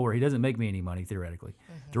into a role where he doesn't make me any money theoretically,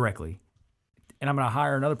 directly. And I'm going to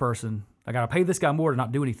hire another person. I got to pay this guy more to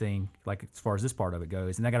not do anything, like as far as this part of it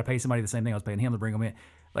goes. And I got to pay somebody the same thing I was paying him to bring him in.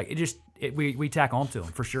 Like we tack on to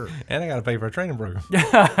him for sure. And I got to pay for a training program.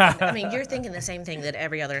 I mean, you're thinking the same thing that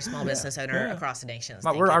every other small business owner across the nation is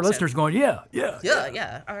thinking. Our listeners going, yeah.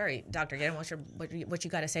 All right, Dr. Ganem, what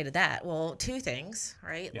you got to say to that? Well, 2 things,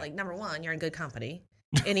 right? Yeah. Like, number 1, you're in good company.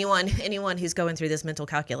 Anyone who's going through this mental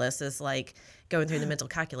calculus is like going through the mental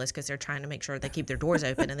calculus because they're trying to make sure they keep their doors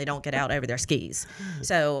open and they don't get out over their skis.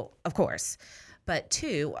 So, of course. But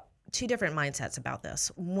two different mindsets about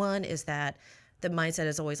this. One is that the mindset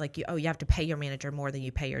is always like, you have to pay your manager more than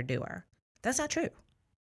you pay your doer. That's not true.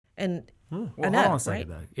 And hold on a second,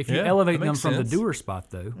 though. If you elevate them from the doer spot,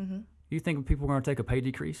 though, you think people are going to take a pay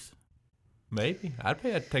decrease? Maybe. I'd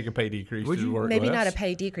take a pay decrease to work Maybe less. not a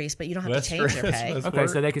pay decrease, but you don't have to change your pay. Okay,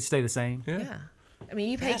 so they could stay the same? Yeah. I mean,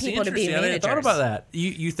 you pay people to be managers. I hadn't thought about that.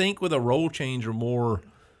 You think with a role change or more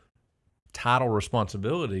title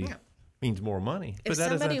responsibility means more money. But that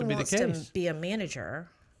doesn't have to be the case. If somebody wants to be a manager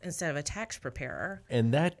instead of a tax preparer.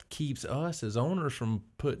 And that keeps us as owners from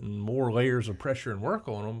putting more layers of pressure and work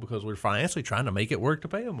on them because we're financially trying to make it work to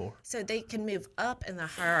pay them more. So they can move up in the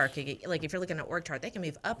hierarchy. Like if you're looking at org chart, they can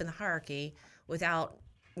move up in the hierarchy without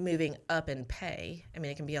moving up in pay. I mean,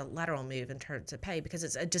 it can be a lateral move in terms of pay because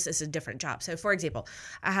it's a different job. So, for example,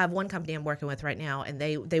 I have one company I'm working with right now, and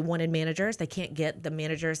they wanted managers. They can't get the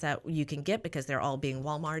managers that you can get because they're all being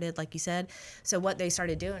Walmarted, like you said. So what they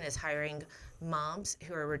started doing is hiring moms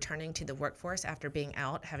who are returning to the workforce after being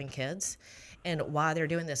out having kids. And why they're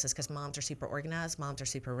doing this is because moms are super organized, moms are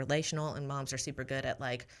super relational, and moms are super good at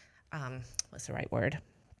like, what's the right word?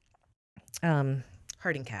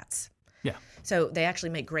 Herding cats. Yeah. So they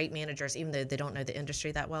actually make great managers, even though they don't know the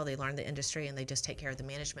industry that well. They learn the industry and they just take care of the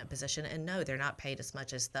management position. And no, they're not paid as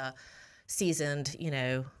much as the seasoned,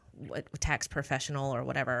 tax professional or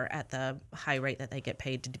whatever at the high rate that they get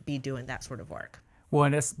paid to be doing that sort of work. Well,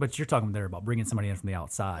 but you're talking there about bringing somebody in from the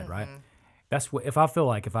outside, right? That's what if I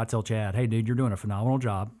tell Chad, hey, dude, you're doing a phenomenal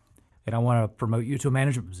job, and I want to promote you to a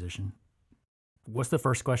management position. What's the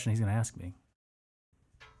first question he's going to ask me?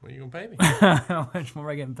 What are you gonna pay me? How much more am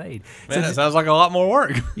I getting paid? Man, that sounds like a lot more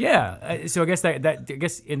work. Yeah. So I guess I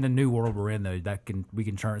guess in the new world we're in, though, we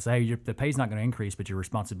can turn and say, hey, the pay's not going to increase, but your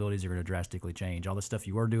responsibilities are going to drastically change. All the stuff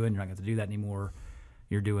you were doing, you're not going to do that anymore.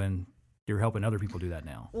 You're helping other people do that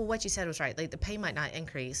now. Well, what you said was right. Like the pay might not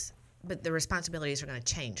increase, but the responsibilities are going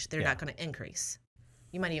to change. They're not going to increase.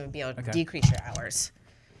 You might even be able to decrease your hours.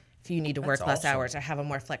 If you need to work less hours or have a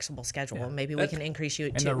more flexible schedule, maybe we can increase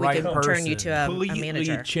you to we can turn you to a manager.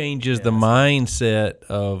 Completely changes the mindset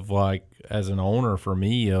of, like, as an owner for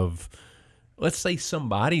me, of let's say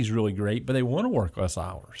somebody's really great, but they want to work less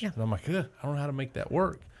hours. Yeah. And I'm like, I don't know how to make that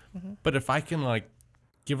work. Mm-hmm. But if I can, like,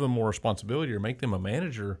 give them more responsibility or make them a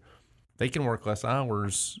manager, they can work less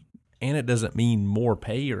hours, and it doesn't mean more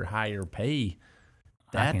pay or higher pay.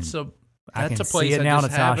 That's a place see it I now,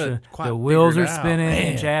 just Natasha. haven't quite The wheels are figured out. spinning.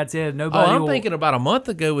 Man. And Chad said nobody. I'm thinking about a month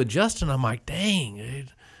ago with Justin. I'm like, dang,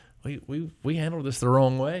 dude, we handled this the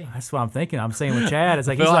wrong way. That's what I'm thinking. I'm saying with Chad, it's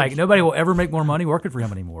like Feel he's like- like nobody will ever make more money working for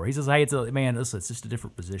him anymore. He says, hey, listen, it's just a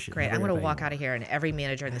different position. Great. I'm going to walk out of here, and every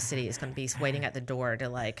manager in the city is going to be waiting at the door to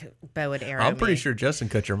like bow and arrow. I'm pretty me. sure Justin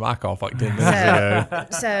cut your mic off like 10 minutes ago.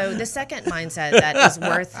 So the second mindset that is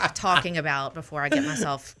worth talking about before I get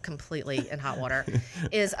myself completely in hot water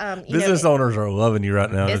is Business owners are loving you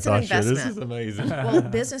right now, it's an Natasha. This investment. is amazing. Well,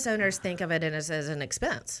 business owners think of it as an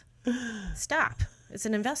expense. Stop. It's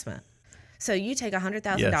an investment. So you take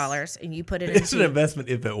 $100,000 and you put it It's an into. investment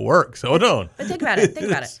if it works. Hold on. But think about it. Think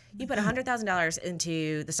about it. You put $100,000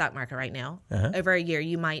 into the stock market right now. Over a year,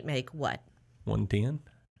 you might make what? 110?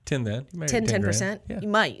 10 then. You made 10%. Yeah. You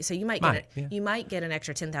might. So you might get it. Yeah. You might get an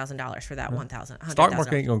extra $10,000 for that $100,000. Stock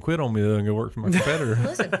market ain't gonna quit on me though and go work for my competitor.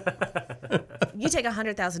 Listen, you take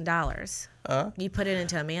 $100,000. You put it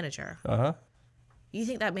into a manager. You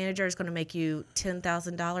think that manager is going to make you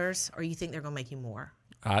 $10,000, or you think they're going to make you more?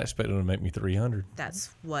 I expect them to make me 300.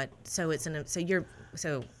 That's what. So you're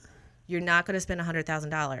not going to spend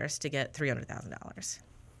 $100,000 to get $300,000.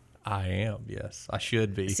 I am, yes. I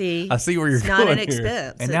should be. See, I see where you're it's going not an here.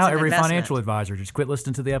 expense. And it's now an every investment. financial advisor just quit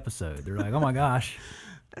listening to the episode. They're like, oh my gosh.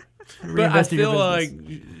 But I Reinvest in your feel like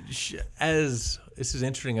business. as this is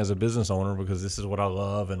interesting as a business owner because this is what I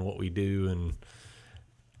love and what we do, and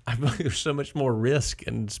I feel like there's so much more risk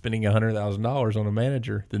in spending $100,000 on a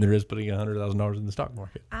manager than there is putting $100,000 in the stock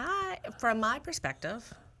market. From my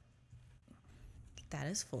perspective, that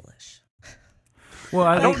is foolish. Well,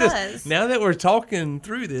 I think Because Now that we're talking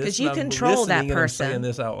through this, 'Cause you and I'm control that listening and I'm person. saying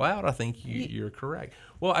this out loud, I think you're correct.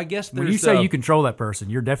 Well, I guess there's when you say you control that person,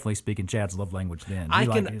 you're definitely speaking Chad's love language. Then I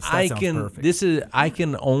You're can, like, I sounds can. perfect. This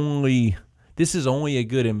is only a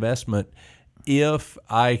good investment if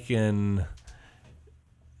I can.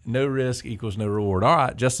 No risk equals no reward. All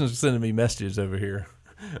right, Justin's sending me messages over here.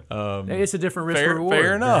 Hey, it's a different risk Fair, reward.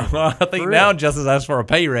 fair enough. I think now Justin's asked for a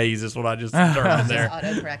pay raise. Is what I just determined there.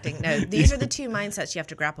 Auto-correcting. No, these are the two mindsets you have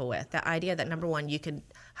to grapple with. The idea that, number one, you can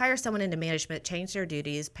hire someone into management, change their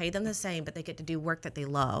duties, pay them the same, but they get to do work that they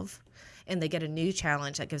love, and they get a new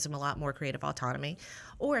challenge that gives them a lot more creative autonomy.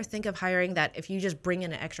 Or think of hiring that if you just bring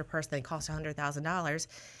in an extra person that costs $100,000,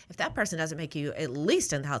 if that person doesn't make you at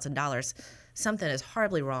least $10,000, something is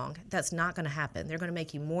horribly wrong. That's not going to happen. They're going to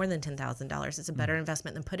make you more than $10,000. It's a better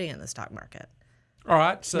investment than putting it in the stock market. All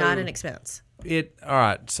right, so Not an expense. All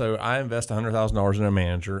right, so I invest $100,000 in a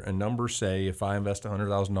manager, and numbers say if I invest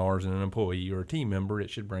 $100,000 in an employee or a team member,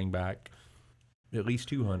 it should bring back at least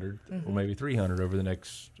 200 or maybe 300 over the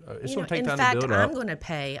next. It's going to take in time fact, to build up. I'm going to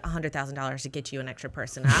pay $100,000 to get you an extra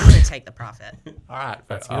person. I'm going to take the profit. All right,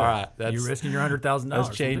 That's all good. right. You're risking your $100,000. That's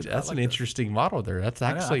change. That's an interesting model there. That's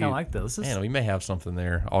actually. I kind of like this. Man, we may have something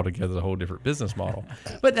there altogether, a whole different business model.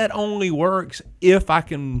 But that only works if I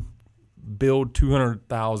can build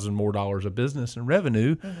 $200,000 more dollars of business and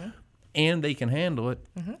revenue, and they can handle it.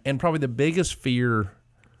 And probably the biggest fear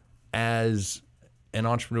as an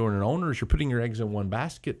entrepreneur and an owner is you're putting your eggs in one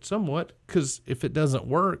basket somewhat, because if it doesn't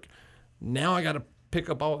work, now I got to pick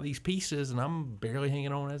up all of these pieces, and I'm barely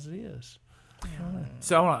hanging on as it is.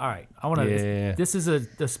 So I want to. Yeah. This is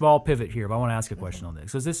a small pivot here, but I want to ask a question on this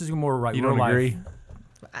because this is more right. You real don't life. agree?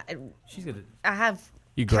 She's gonna. I have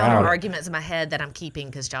You counter growled. arguments in my head that I'm keeping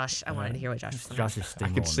because Josh, I wanted to hear what Josh was saying. Josh is I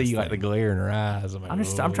could see like the glare in her eyes. I'm, like, I'm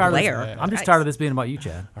 "Oh, tired. Glare. I'm just tired of this being about you,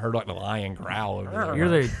 Chad. I heard like the lion growl over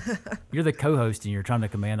there. You're the co-host and you're trying to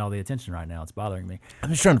command all the attention right now. It's bothering me.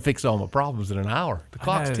 I'm just trying to fix all my problems in an hour. The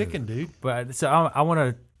clock's know. ticking, dude. But so I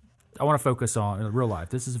want to focus on real life.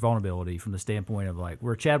 This is vulnerability from the standpoint of like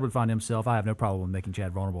where Chad would find himself. I have no problem with making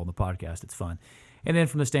Chad vulnerable on the podcast. It's fun. And then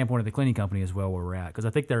from the standpoint of the cleaning company as well, where we're at, because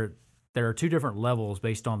I think there are two different levels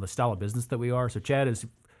based on the style of business that we are. So Chad is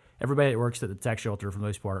everybody that works at the tax shelter for the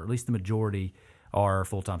most part, or at least the majority, are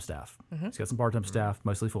full-time staff. He's got some part-time staff,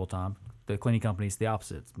 mostly full-time. The cleaning company's the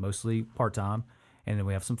opposite. It's mostly part-time, and then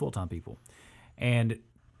we have some full-time people. And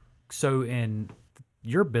so in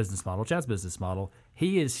your business model, Chad's business model,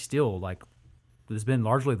 he is still like, has been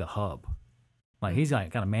largely the hub. Like he's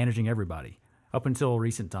like kind of managing everybody up until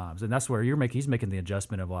recent times. And that's where he's making the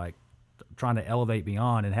adjustment of like trying to elevate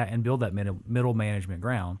beyond and build that middle management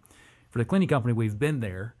ground. For the cleaning company, we've been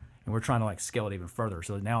there and we're trying to like scale it even further.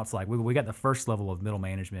 So now it's like we got the first level of middle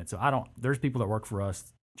management. So there's people that work for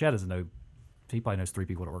us. Chad doesn't know, he probably knows 3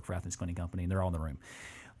 people that work for Athens Cleaning Company, and they're all in the room.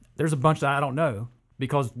 There's a bunch that I don't know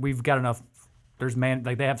because we've got enough.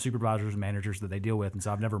 They have supervisors and managers that they deal with, and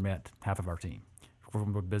so I've never met half of our team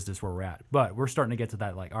from the business where we're at. But we're starting to get to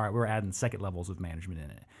that, like, all right, we're adding second levels of management in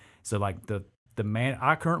it. So like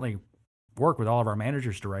I currently work with all of our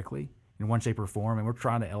managers directly in one shape or form, and we're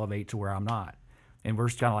trying to elevate to where I'm not, and we're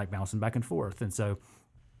just kind of like bouncing back and forth. And so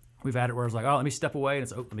we've had it where it's like, oh, let me step away, and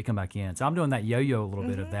it's let me come back in. So I'm doing that yo-yo a little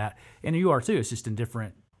bit of that, and you are too. It's just in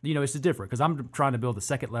different. It's different because I'm trying to build the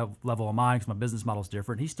second level of mine because my business model is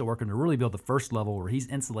different. He's still working to really build the first level where he's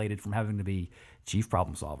insulated from having to be chief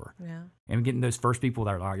problem solver. Yeah. And getting those first people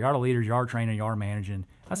that are, you are the leaders, you are training, you are managing.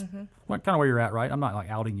 That's kind of where you're at, right? I'm not like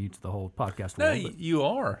outing you to the whole podcast. No, you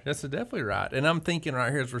are. That's definitely right. And I'm thinking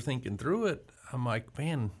right here as we're thinking through it, I'm like,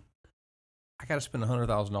 man, I got to spend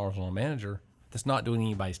 $100,000 on a manager that's not doing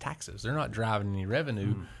anybody's taxes. They're not driving any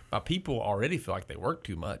revenue. My people already feel like they work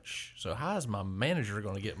too much. So how is my manager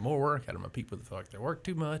going to get more work out of my people that feel like they work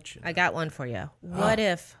too much? I got one for you. What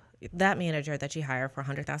if that manager that you hire for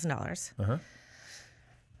 $100,000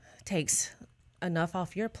 takes enough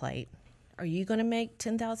off your plate? Are you going to make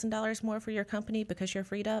 $10,000 more for your company because you're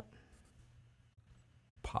freed up?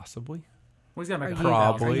 Possibly. Well, he's got to make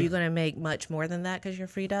Probably. Are you going to make much more than that because you're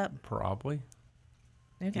freed up? Probably.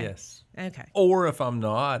 Okay. Yes. Okay. Or if I'm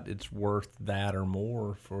not, it's worth that or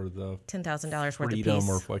more for the $10,000 worth of freedom peace.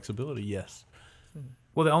 or flexibility. Yes.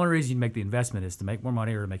 Well, the only reason you make the investment is to make more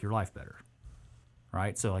money or to make your life better,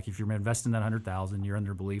 right? So, like, if you're investing that $100,000, you're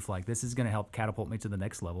under belief like this is going to help catapult me to the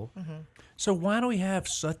next level. So why do we have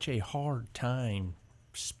such a hard time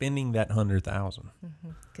spending that $100,000?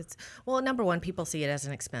 Well, number one, people see it as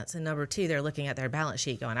an expense, and number two, they're looking at their balance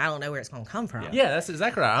sheet going, I don't know where it's going to come from. Yeah, that's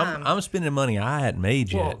exactly right. I'm spending money I hadn't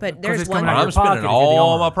made yet. But there's one. out of I'm your spending pocket if you're the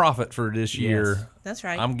all owner. my profit for this year. That's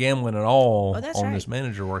right. I'm gambling it all Oh, that's on right. this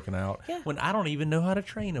manager working out when I don't even know how to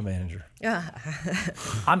train a manager.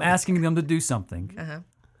 I'm asking them to do something.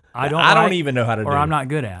 I don't even know how to do or I'm it. not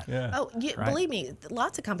good at. Yeah. Oh, believe me,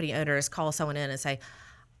 lots of company owners call someone in and say,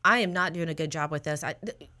 I am not doing a good job with this.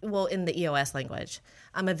 Well, in the EOS language,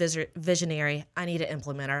 I'm a visionary. I need an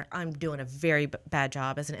implementer. I'm doing a very bad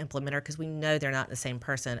job as an implementer because we know they're not the same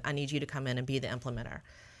person. I need you to come in and be the implementer.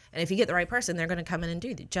 And if you get the right person, they're going to come in and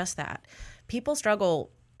do just that. People struggle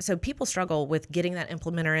with getting that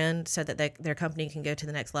implementer in so that their company can go to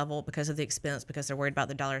the next level because of the expense, because they're worried about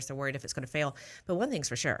the dollars, they're worried if it's going to fail. But one thing's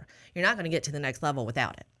for sure, you're not going to get to the next level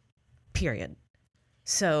without it, period.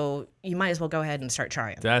 So you might as well go ahead and start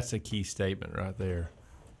trying. That's a key statement right there.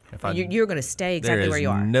 You're going to stay exactly where you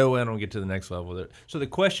are. No way I'm going to get to the next level. So the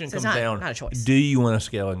question comes down, not a choice. Do you want to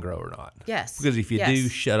scale and grow or not? Yes. Because if you do,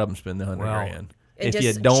 shut up and spend the $100,000. And If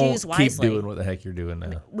just you don't, choose keep wisely. doing what the heck you're doing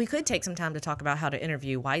now. We could take some time to talk about how to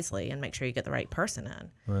interview wisely and make sure you get the right person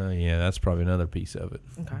in. Well, yeah, that's probably another piece of it.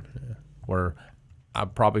 Okay. Yeah. Where I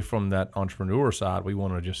probably from that entrepreneur side, we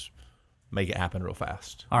want to just make it happen real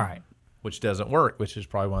fast. All right. Which doesn't work, which is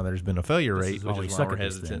probably why there's been a failure rate, is why we which is why suck we're at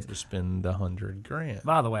these hesitant things. to spend $100,000.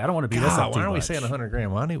 By the way, I don't want to beat this up God, too why are we much. saying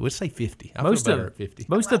 $100,000? Why don't we say 50? I Most feel of better at 50.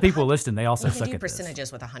 most of the people listening, they also You suck can do at this.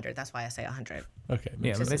 percentages with 100. That's why I say 100. Okay.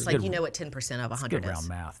 Yeah, Because it's it's like good. you know what 10% of It's 100 good round is.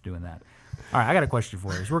 math doing that. All right, I got a question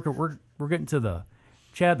for you. We're getting to the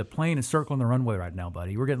Chad. The plane is circling the runway right now,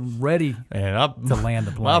 buddy. We're getting ready And to land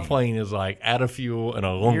the plane. My plane is like out of fuel and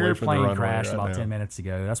a long Your way from the plane runway crashed right about now. 10 minutes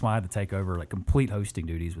ago. That's why I had to take over like complete hosting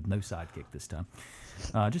duties with no sidekick this time.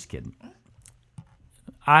 Just kidding.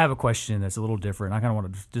 I have a question that's a little different. I kind of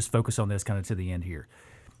want to just focus on this kind of to the end here.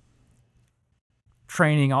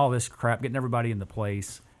 Training, all this crap, getting everybody into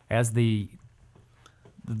place as the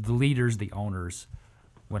leaders, the owners.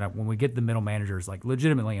 When we get the middle managers like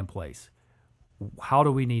legitimately in place, how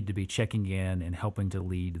do we need to be checking in and helping to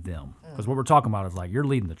lead them? Because what we're talking about is like you're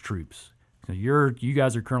leading the troops. So you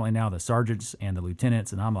guys are currently now the sergeants and the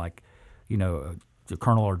lieutenants, and I'm like, the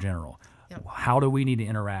colonel or general. Yep. How do we need to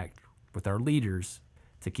interact with our leaders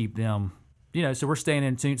to keep them, so we're staying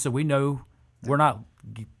in tune, so we know we're not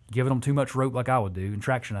giving them too much rope like I would do. And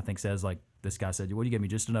traction, I think, says like this guy said, well, you give me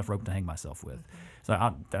just enough rope to hang myself with. So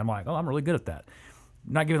I'm like, oh, I'm really good at that.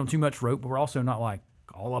 Not giving them too much rope, but we're also not like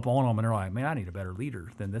all up on them, and they're like, man, I need a better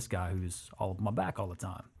leader than this guy who's all up my back all the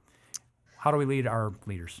time. How do we lead our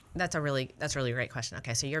leaders? That's a really great question.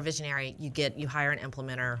 Okay, so you're a visionary. You hire an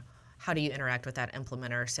implementer. How do you interact with that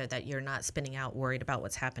implementer so that you're not spinning out worried about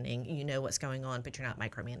what's happening? You know what's going on, but you're not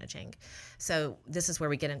micromanaging. So this is where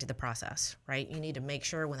we get into the process, right? You need to make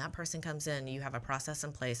sure when that person comes in, you have a process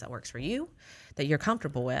in place that works for you, that you're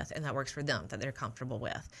comfortable with, and that works for them, that they're comfortable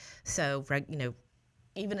with. So,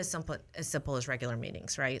 even as simple as regular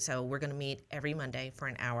meetings, right? So we're going to meet every Monday for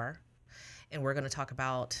an hour. And we're going to talk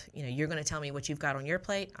about, you're going to tell me what you've got on your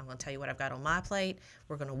plate. I'm going to tell you what I've got on my plate.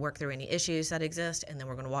 We're going to work through any issues that exist, and then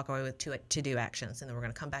we're going to walk away with to-do actions. And then we're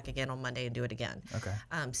going to come back again on Monday and do it again. Okay.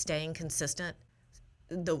 Staying consistent.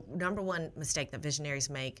 The number one mistake that visionaries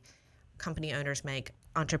make, company owners make,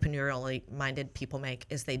 entrepreneurially minded people make,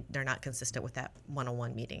 is they're not consistent with that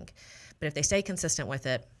one-on-one meeting. But if they stay consistent with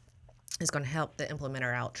it, it's going to help the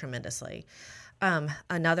implementer out tremendously.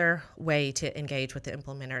 Another way to engage with the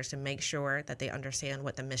implementer is to make sure that they understand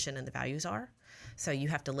what the mission and the values are. So you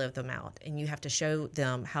have to live them out, and you have to show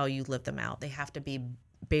them how you live them out. They have to be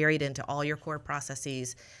buried into all your core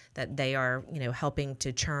processes that they are, helping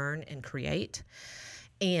to churn and create.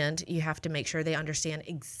 And you have to make sure they understand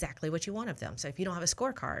exactly what you want of them. So if you don't have a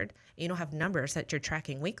scorecard, you don't have numbers that you're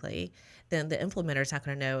tracking weekly, then the implementer is not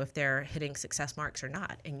going to know if they're hitting success marks or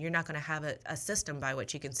not. And you're not going to have a system by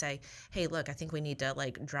which you can say, hey, look, I think we need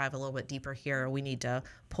to drive a little bit deeper here, or we need to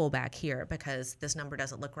pull back here because this number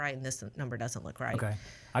doesn't look right and this number doesn't look right. Okay.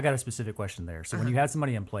 I got a specific question there. So when you had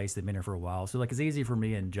somebody in place that's been here for a while, so it's easy for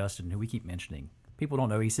me and Justin, who we keep mentioning. People don't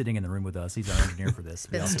know he's sitting in the room with us. He's our engineer for this.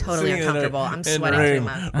 It's totally uncomfortable. I'm sweating through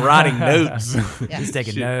my... writing notes. Yeah. He's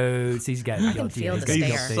taking notes. He's got I can feel the He's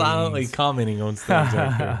stare. silently commenting on things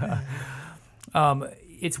right there.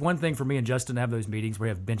 It's one thing for me and Justin to have those meetings where we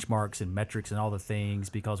have benchmarks and metrics and all the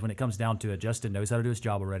things, because when it comes down to it, Justin knows how to do his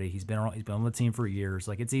job already. He's been on the team for years.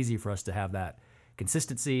 It's easy for us to have that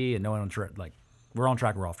consistency and knowing we're on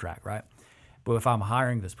track, we're off track, right? But if I'm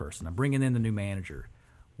hiring this person, I'm bringing in the new manager,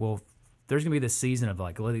 well, there's going to be this season of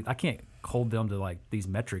I can't hold them to these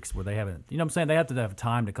metrics where they haven't, you know what I'm saying? They have to have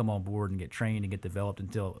time to come on board and get trained and get developed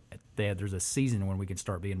until there's a season when we can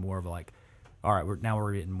start being more of all right, we're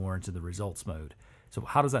getting more into the results mode. So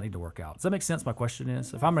how does that need to work out? Does that make sense? My question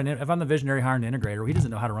is, if I'm the visionary hiring the integrator, he doesn't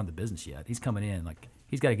know how to run the business yet. He's coming in,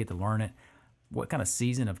 he's got to get to learn it. What kind of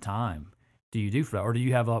season of time do you do for that? Or do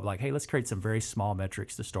you have hey, let's create some very small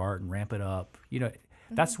metrics to start and ramp it up?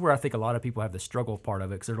 That's where I think a lot of people have the struggle part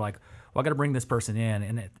of it, because they're like, well, I got to bring this person in.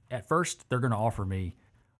 And at first, they're going to offer me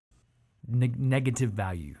negative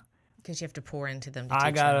value. Because you have to pour into them.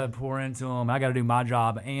 I got to pour into them. I got to do my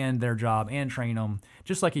job and their job and train them.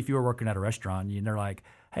 Just like if you were working at a restaurant and they're like,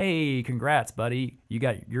 hey, congrats, buddy.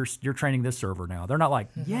 You're training this server now. They're not like,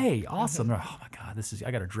 yay, awesome. They're like, oh, my God,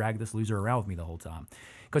 I got to drag this loser around with me the whole time.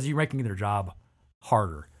 Because you're making their job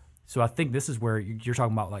harder. So I think this is where you're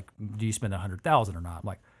talking about, do you spend $100,000 or not? I'm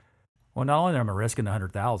like, well, not only am I risking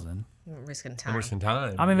 $100,000, risking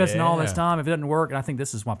time. I'm investing all this time. If it doesn't work, and I think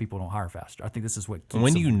this is why people don't hire faster. I think this is what keeps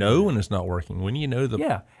when do you know when it's not working? When do you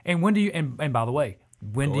know and when do you and by the way,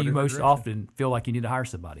 when do you most often feel like you need to hire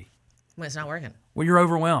somebody? When it's not working. Well, you're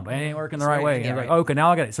overwhelmed. It ain't working the right way. Yeah, You're like, okay,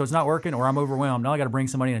 now I got it. So it's not working, or I'm overwhelmed. Now I got to bring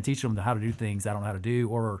somebody in and teach them how to do things I don't know how to do,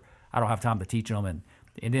 or I don't have time to teach them.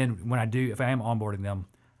 And then when I do, if I am onboarding them,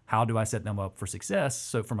 how do I set them up for success?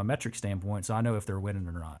 So from a metric standpoint, so I know if they're winning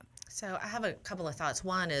or not. So I have a couple of thoughts.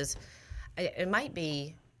 One is, it might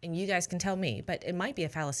be, and you guys can tell me, but it might be a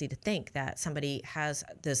fallacy to think that somebody has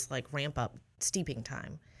this ramp up steeping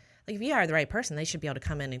time. If you hire the right person, they should be able to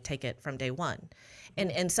come in and take it from day one.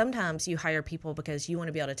 And sometimes you hire people because you want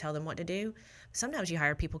to be able to tell them what to do. Sometimes you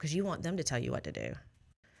hire people because you want them to tell you what to do.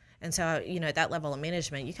 And so, at that level of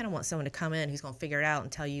management, you kind of want someone to come in who's going to figure it out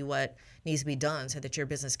and tell you what needs to be done so that your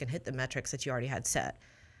business can hit the metrics that you already had set.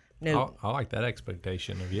 No, I like that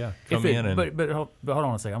expectation of, But hold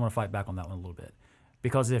on a second. I'm going to fight back on that one a little bit.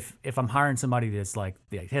 Because if I'm hiring somebody that's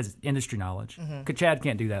has industry knowledge, Chad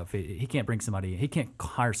can't do that. He can't bring somebody. He can't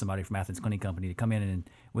hire somebody from Athens Cleaning Company to come in and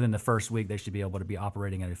within the first week they should be able to be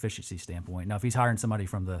operating at an efficiency standpoint. Now, if he's hiring somebody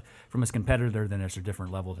from his competitor, then there's a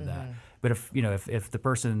different level to that. But if the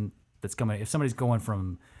person that's coming, if somebody's going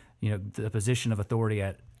from the position of authority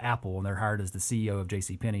at Apple and they're hired as the CEO of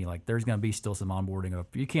JCPenney, there's going to be still some onboarding.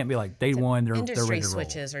 You can't be day one, they're ready to roll. Industry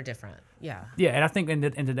switches are different. Yeah. Yeah, and I think in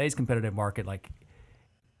today's competitive market,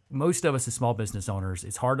 most of us as small business owners,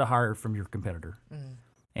 it's hard to hire from your competitor,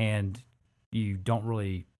 and you don't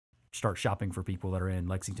really start shopping for people that are in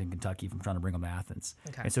Lexington, Kentucky, if I'm trying to bring them to Athens.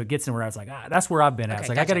 Okay. And so it gets in where I was like, that's where I've been at. Okay, It's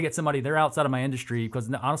like I got to gotcha. get somebody. They're outside of my industry because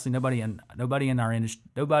honestly, nobody in our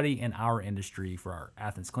industry for our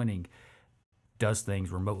Athens cleaning does things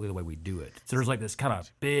remotely the way we do it. So there's like this kind of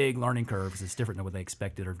big learning curve because it's different than what they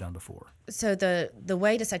expected or have done before. So the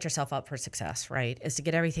way to set yourself up for success, right, is to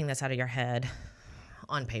get everything that's out of your head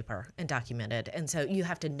on paper and documented. And so you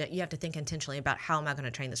have to think intentionally about how am I going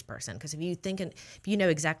to train this person? Because if you know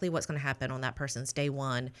exactly what's going to happen on that person's day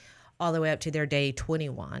 1 all the way up to their day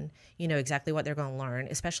 21, you know exactly what they're going to learn,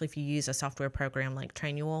 especially if you use a software program like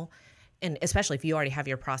Trainual, and especially if you already have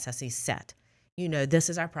your processes set. You know, this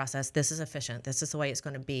is our process, this is efficient, this is the way it's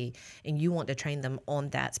going to be, and you want to train them on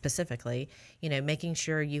that specifically. You know, making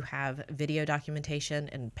sure you have video documentation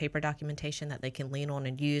and paper documentation that they can lean on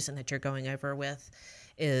and use and that you're going over with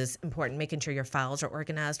is important. Making sure your files are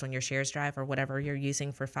organized on your shares drive or whatever you're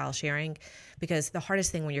using for file sharing, because the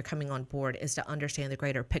hardest thing when you're coming on board is to understand the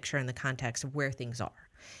greater picture and the context of where things are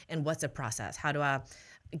and what's a process. How do I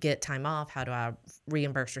get time off? How do I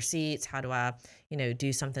reimburse receipts? How do I,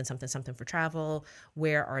 do something for travel?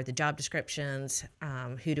 Where are the job descriptions?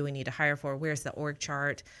 Who do we need to hire for? Where's the org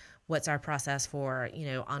chart? What's our process for,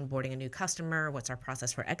 onboarding a new customer? What's our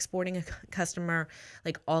process for exporting a customer?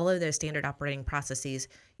 Like all of those standard operating processes,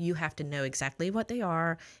 you have to know exactly what they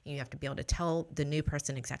are. And you have to be able to tell the new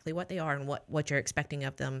person exactly what they are and what you're expecting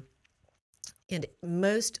of them. And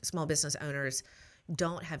most small business owners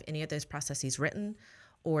don't have any of those processes written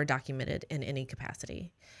or documented in any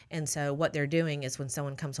capacity. And so what they're doing is when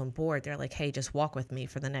someone comes on board, they're like, hey, just walk with me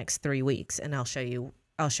for the next 3 weeks and I'll show you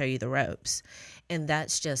the ropes. And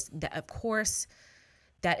that's just that, of course,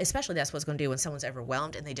 especially that's what's going to do when someone's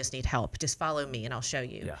overwhelmed and they just need help. Just follow me and I'll show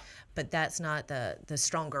you. Yeah. But that's not the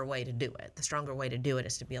stronger way to do it. The stronger way to do it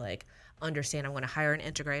is to be like, understand I'm going to hire an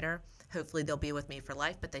integrator. Hopefully they'll be with me for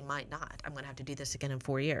life, but they might not. I'm going to have to do this again in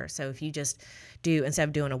 4 years. So if you just instead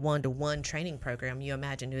of doing a 1-to-1 training program, you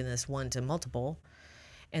imagine doing this 1-to-multiple,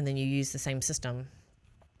 and then you use the same system,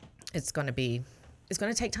 it's going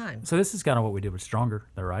to take time. So this is kind of what we did with Stronger,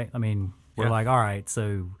 though, right? I mean, we're Yeah. like, all right,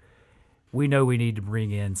 so we know we need to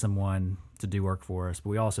bring in someone to do work for us, but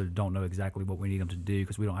we also don't know exactly what we need them to do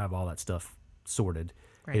because we don't have all that stuff sorted.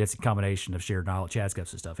 Right. It's a combination of shared knowledge. Chad's got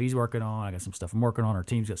some stuff he's working on. I got some stuff I'm working on. Our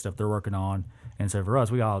team's got stuff they're working on. And so for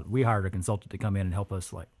us, we hired a consultant to come in and help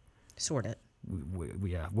us, like, Sort it. what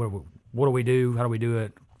do we do? How do we do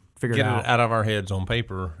it? Figure Get it it out. out of our heads on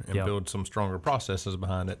paper and Yep. build some stronger processes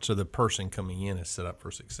behind it so the person coming in is set up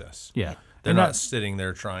for success. Yeah. They're And not that- sitting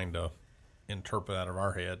there trying to interpret out of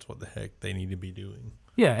our heads what the heck they need to be doing.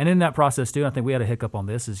 Yeah, and in that process too, I think we had a hiccup on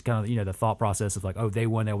this. Is kind of the thought process of like, oh, day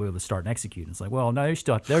one they'll be able to start and execute. And it's like, well, no,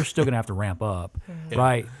 they're still going to have to ramp up,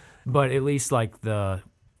 right? But at least like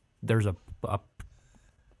there's a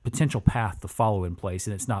potential path to follow in place,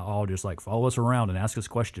 and it's not all just like follow us around and ask us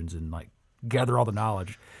questions and like gather all the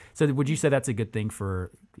knowledge. So would you say that's a good thing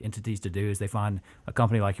for entities to do? Is they find a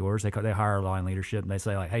company like yours, they hire a line leadership, and they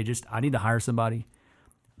say like, hey, I need to hire somebody.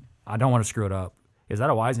 I don't want to screw it up. Is that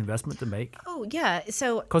a wise investment to make? Oh, yeah.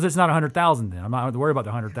 So Because it's not $100,000 then. I'm not worried about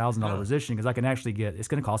the $100,000 position because I can actually it's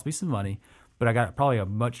going to cost me some money, but I got probably a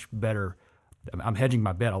much better, I'm hedging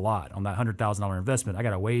my bet a lot on that $100,000 investment. I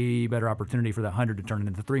got a way better opportunity for that 100 to turn it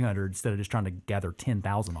into 300 instead of just trying to gather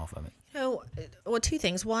 10,000 off of it. well, two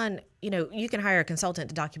things. One, you can hire a consultant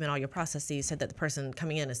to document all your processes so that the person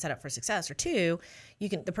coming in is set up for success. Or two,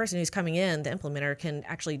 the person who's coming in, the implementer, can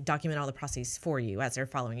actually document all the processes for you as they're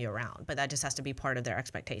following you around. But that just has to be part of their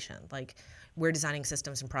expectation. Like, we're designing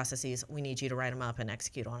systems and processes. We need you to write them up and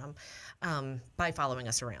execute on them by following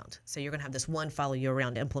us around. So you're going to have this one follow you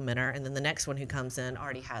around implementer, and then the next one who comes in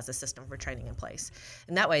already has a system for training in place.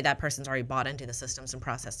 And that way, that person's already bought into the systems and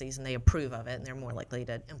processes, and they approve of it, and they're more likely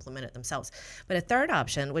to implement it themselves. But a third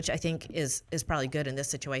option, which I think is probably good in this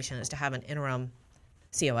situation, is to have an interim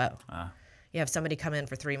COO. You have somebody come in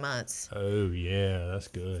for 3 months, Oh, yeah, that's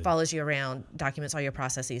good. follows you around, documents all your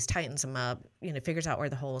processes, tightens them up, figures out where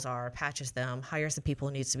the holes are, patches them, hires the people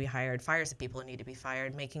who needs to be hired, fires the people who need to be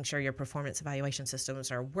fired, making sure your performance evaluation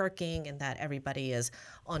systems are working and that everybody is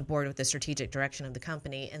on board with the strategic direction of the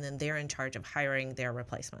company, and then they're in charge of hiring their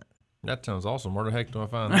replacement. That sounds awesome. Where the heck do I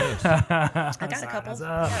find this? I got a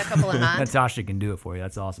couple in mind. Natasha can do it for you.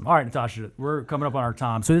 That's awesome. All right, Natasha, we're coming up on our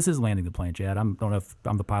time. So this is landing the plane, Chad. I don't know if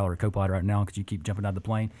I'm the pilot or co-pilot right now because you keep jumping out of the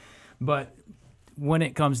plane. But when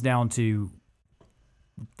it comes down to,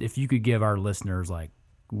 if you could give our listeners like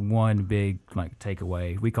one big like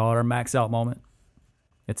takeaway, we call it our max out moment.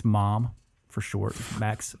 It's mom for short.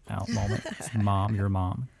 Max out moment. It's mom. You're a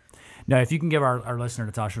mom. Now, if you can give our listener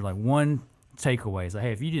Natasha like one takeaway, is like,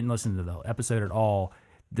 hey, if you didn't listen to the episode at all,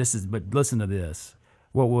 but listen to this.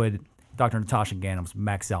 What would Dr. Natasha Ganem's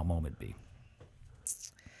max out moment be?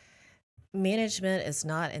 Management is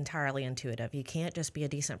not entirely intuitive. You can't just be a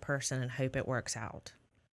decent person and hope it works out.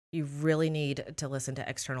 You really need to listen to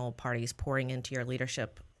external parties pouring into your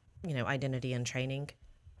leadership, identity and training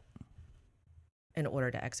in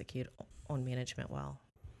order to execute on management well.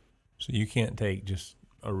 So you can't take just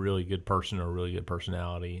a really good person or a really good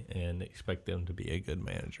personality and expect them to be a good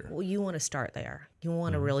manager. Well, you want to start there. You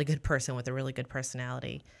want a really good person with a really good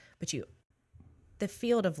personality. But the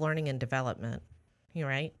field of learning and development,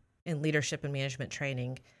 right, in leadership and management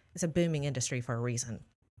training is a booming industry for a reason.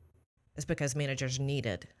 It's because managers need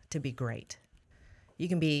it to be great. You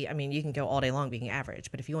can go all day long being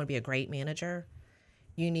average, but if you want to be a great manager,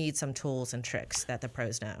 you need some tools and tricks that the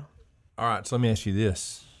pros know. All right, so let me ask you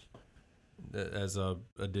this as a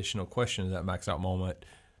additional question to that max out moment.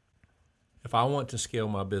 If I want to scale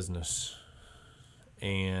my business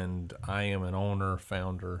and I am an owner,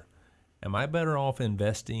 founder, am I better off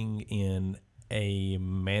investing in a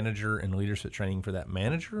manager and leadership training for that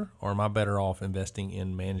manager, or am I better off investing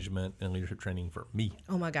in management and leadership training for me?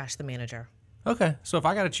 Oh my gosh, the manager. Okay, so if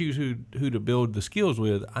I got to choose who to build the skills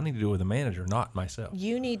with, I need to do it with a manager, not myself.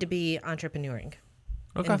 You need to be entrepreneuring,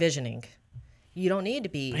 Okay. envisioning. You don't need to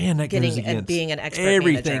be That goes against being an expert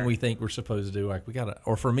everything manager. we think we're supposed to do. Like we gotta,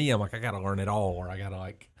 or for me, I'm like I gotta learn it all, or I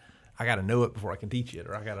gotta know it before I can teach it,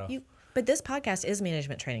 or I gotta. But this podcast is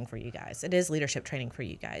management training for you guys. It is leadership training for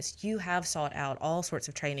you guys. You have sought out all sorts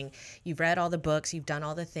of training. You've read all the books. You've done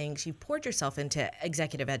all the things. You've poured yourself into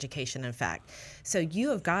executive education, in fact. So you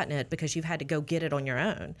have gotten it because you've had to go get it on your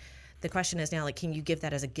own. The question is now, can you give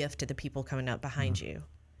that as a gift to the people coming up behind you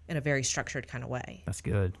in a very structured kind of way? That's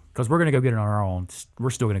good. Because we're going to go get it on our own. We're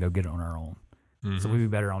still going to go get it on our own. So we'd be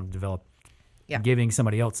better on giving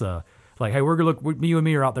somebody else like, hey, you and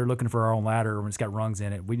me are out there looking for our own ladder and it's got rungs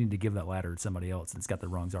in it. We need to give that ladder to somebody else and it's got the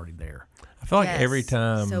rungs already there. I feel like every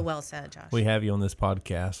time so well said, Josh. we have you on this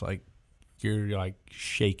podcast, like you're like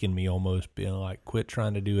shaking me almost, being like, quit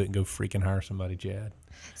trying to do it and go freaking hire somebody, Chad.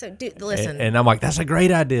 So listen. And I'm like, that's a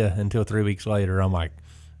great idea. Until 3 weeks later, I'm like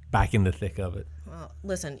back in the thick of it. Well,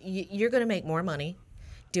 listen, you're going to make more money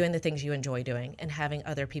doing the things you enjoy doing and having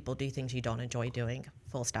other people do things you don't enjoy doing.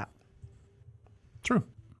 Full stop. True.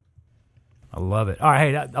 I love it. All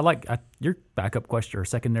right, hey, I like your backup question or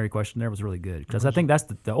secondary question there was really good because I think that's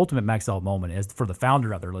the ultimate max out moment is for the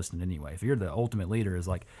founder out there listening anyway. If you're the ultimate leader, is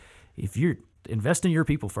like if you're invest in your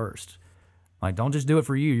people first. Like, don't just do it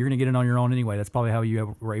for you. You're going to get it on your own anyway. That's probably how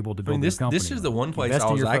you were able to build this company. This is the one place Invest I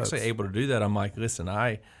in was your actually folks. able to do that. I'm like, listen,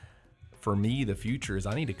 for me, the future is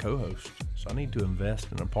I need a co-host. So I need to invest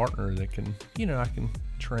in a partner that can, I can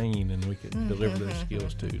train and we can deliver those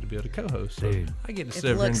skills to be able to co-host. So Dude. I get to It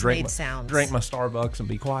sit over and looks drink made sounds. my Starbucks and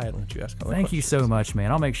be quiet and let you ask all the Thank you questions. so much,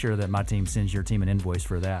 man. I'll make sure that my team sends your team an invoice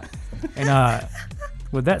for that. And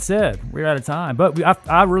with that said, we're out of time. But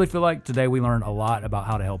I really feel like today we learned a lot about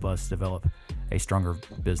how to help us develop a stronger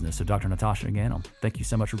business. So Dr. Natasha Ganem, thank you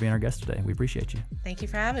so much for being our guest today. We appreciate you. Thank you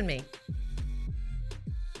for having me.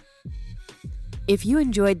 If you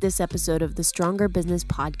enjoyed this episode of the Stronger Business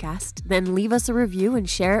Podcast, then leave us a review and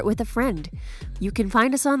share it with a friend. You can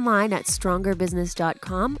find us online at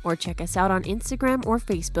strongerbusiness.com or check us out on Instagram or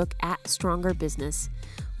Facebook at Stronger Business.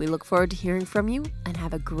 We look forward to hearing from you and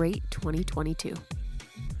have a great 2022.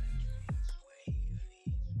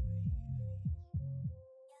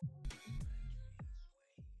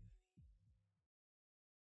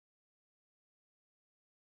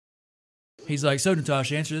 He's like, so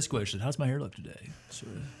Natasha, answer this question. How's my hair look today? So,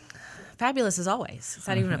 Fabulous as always. Is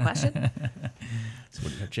that even a question? that's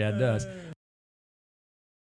what Chad does.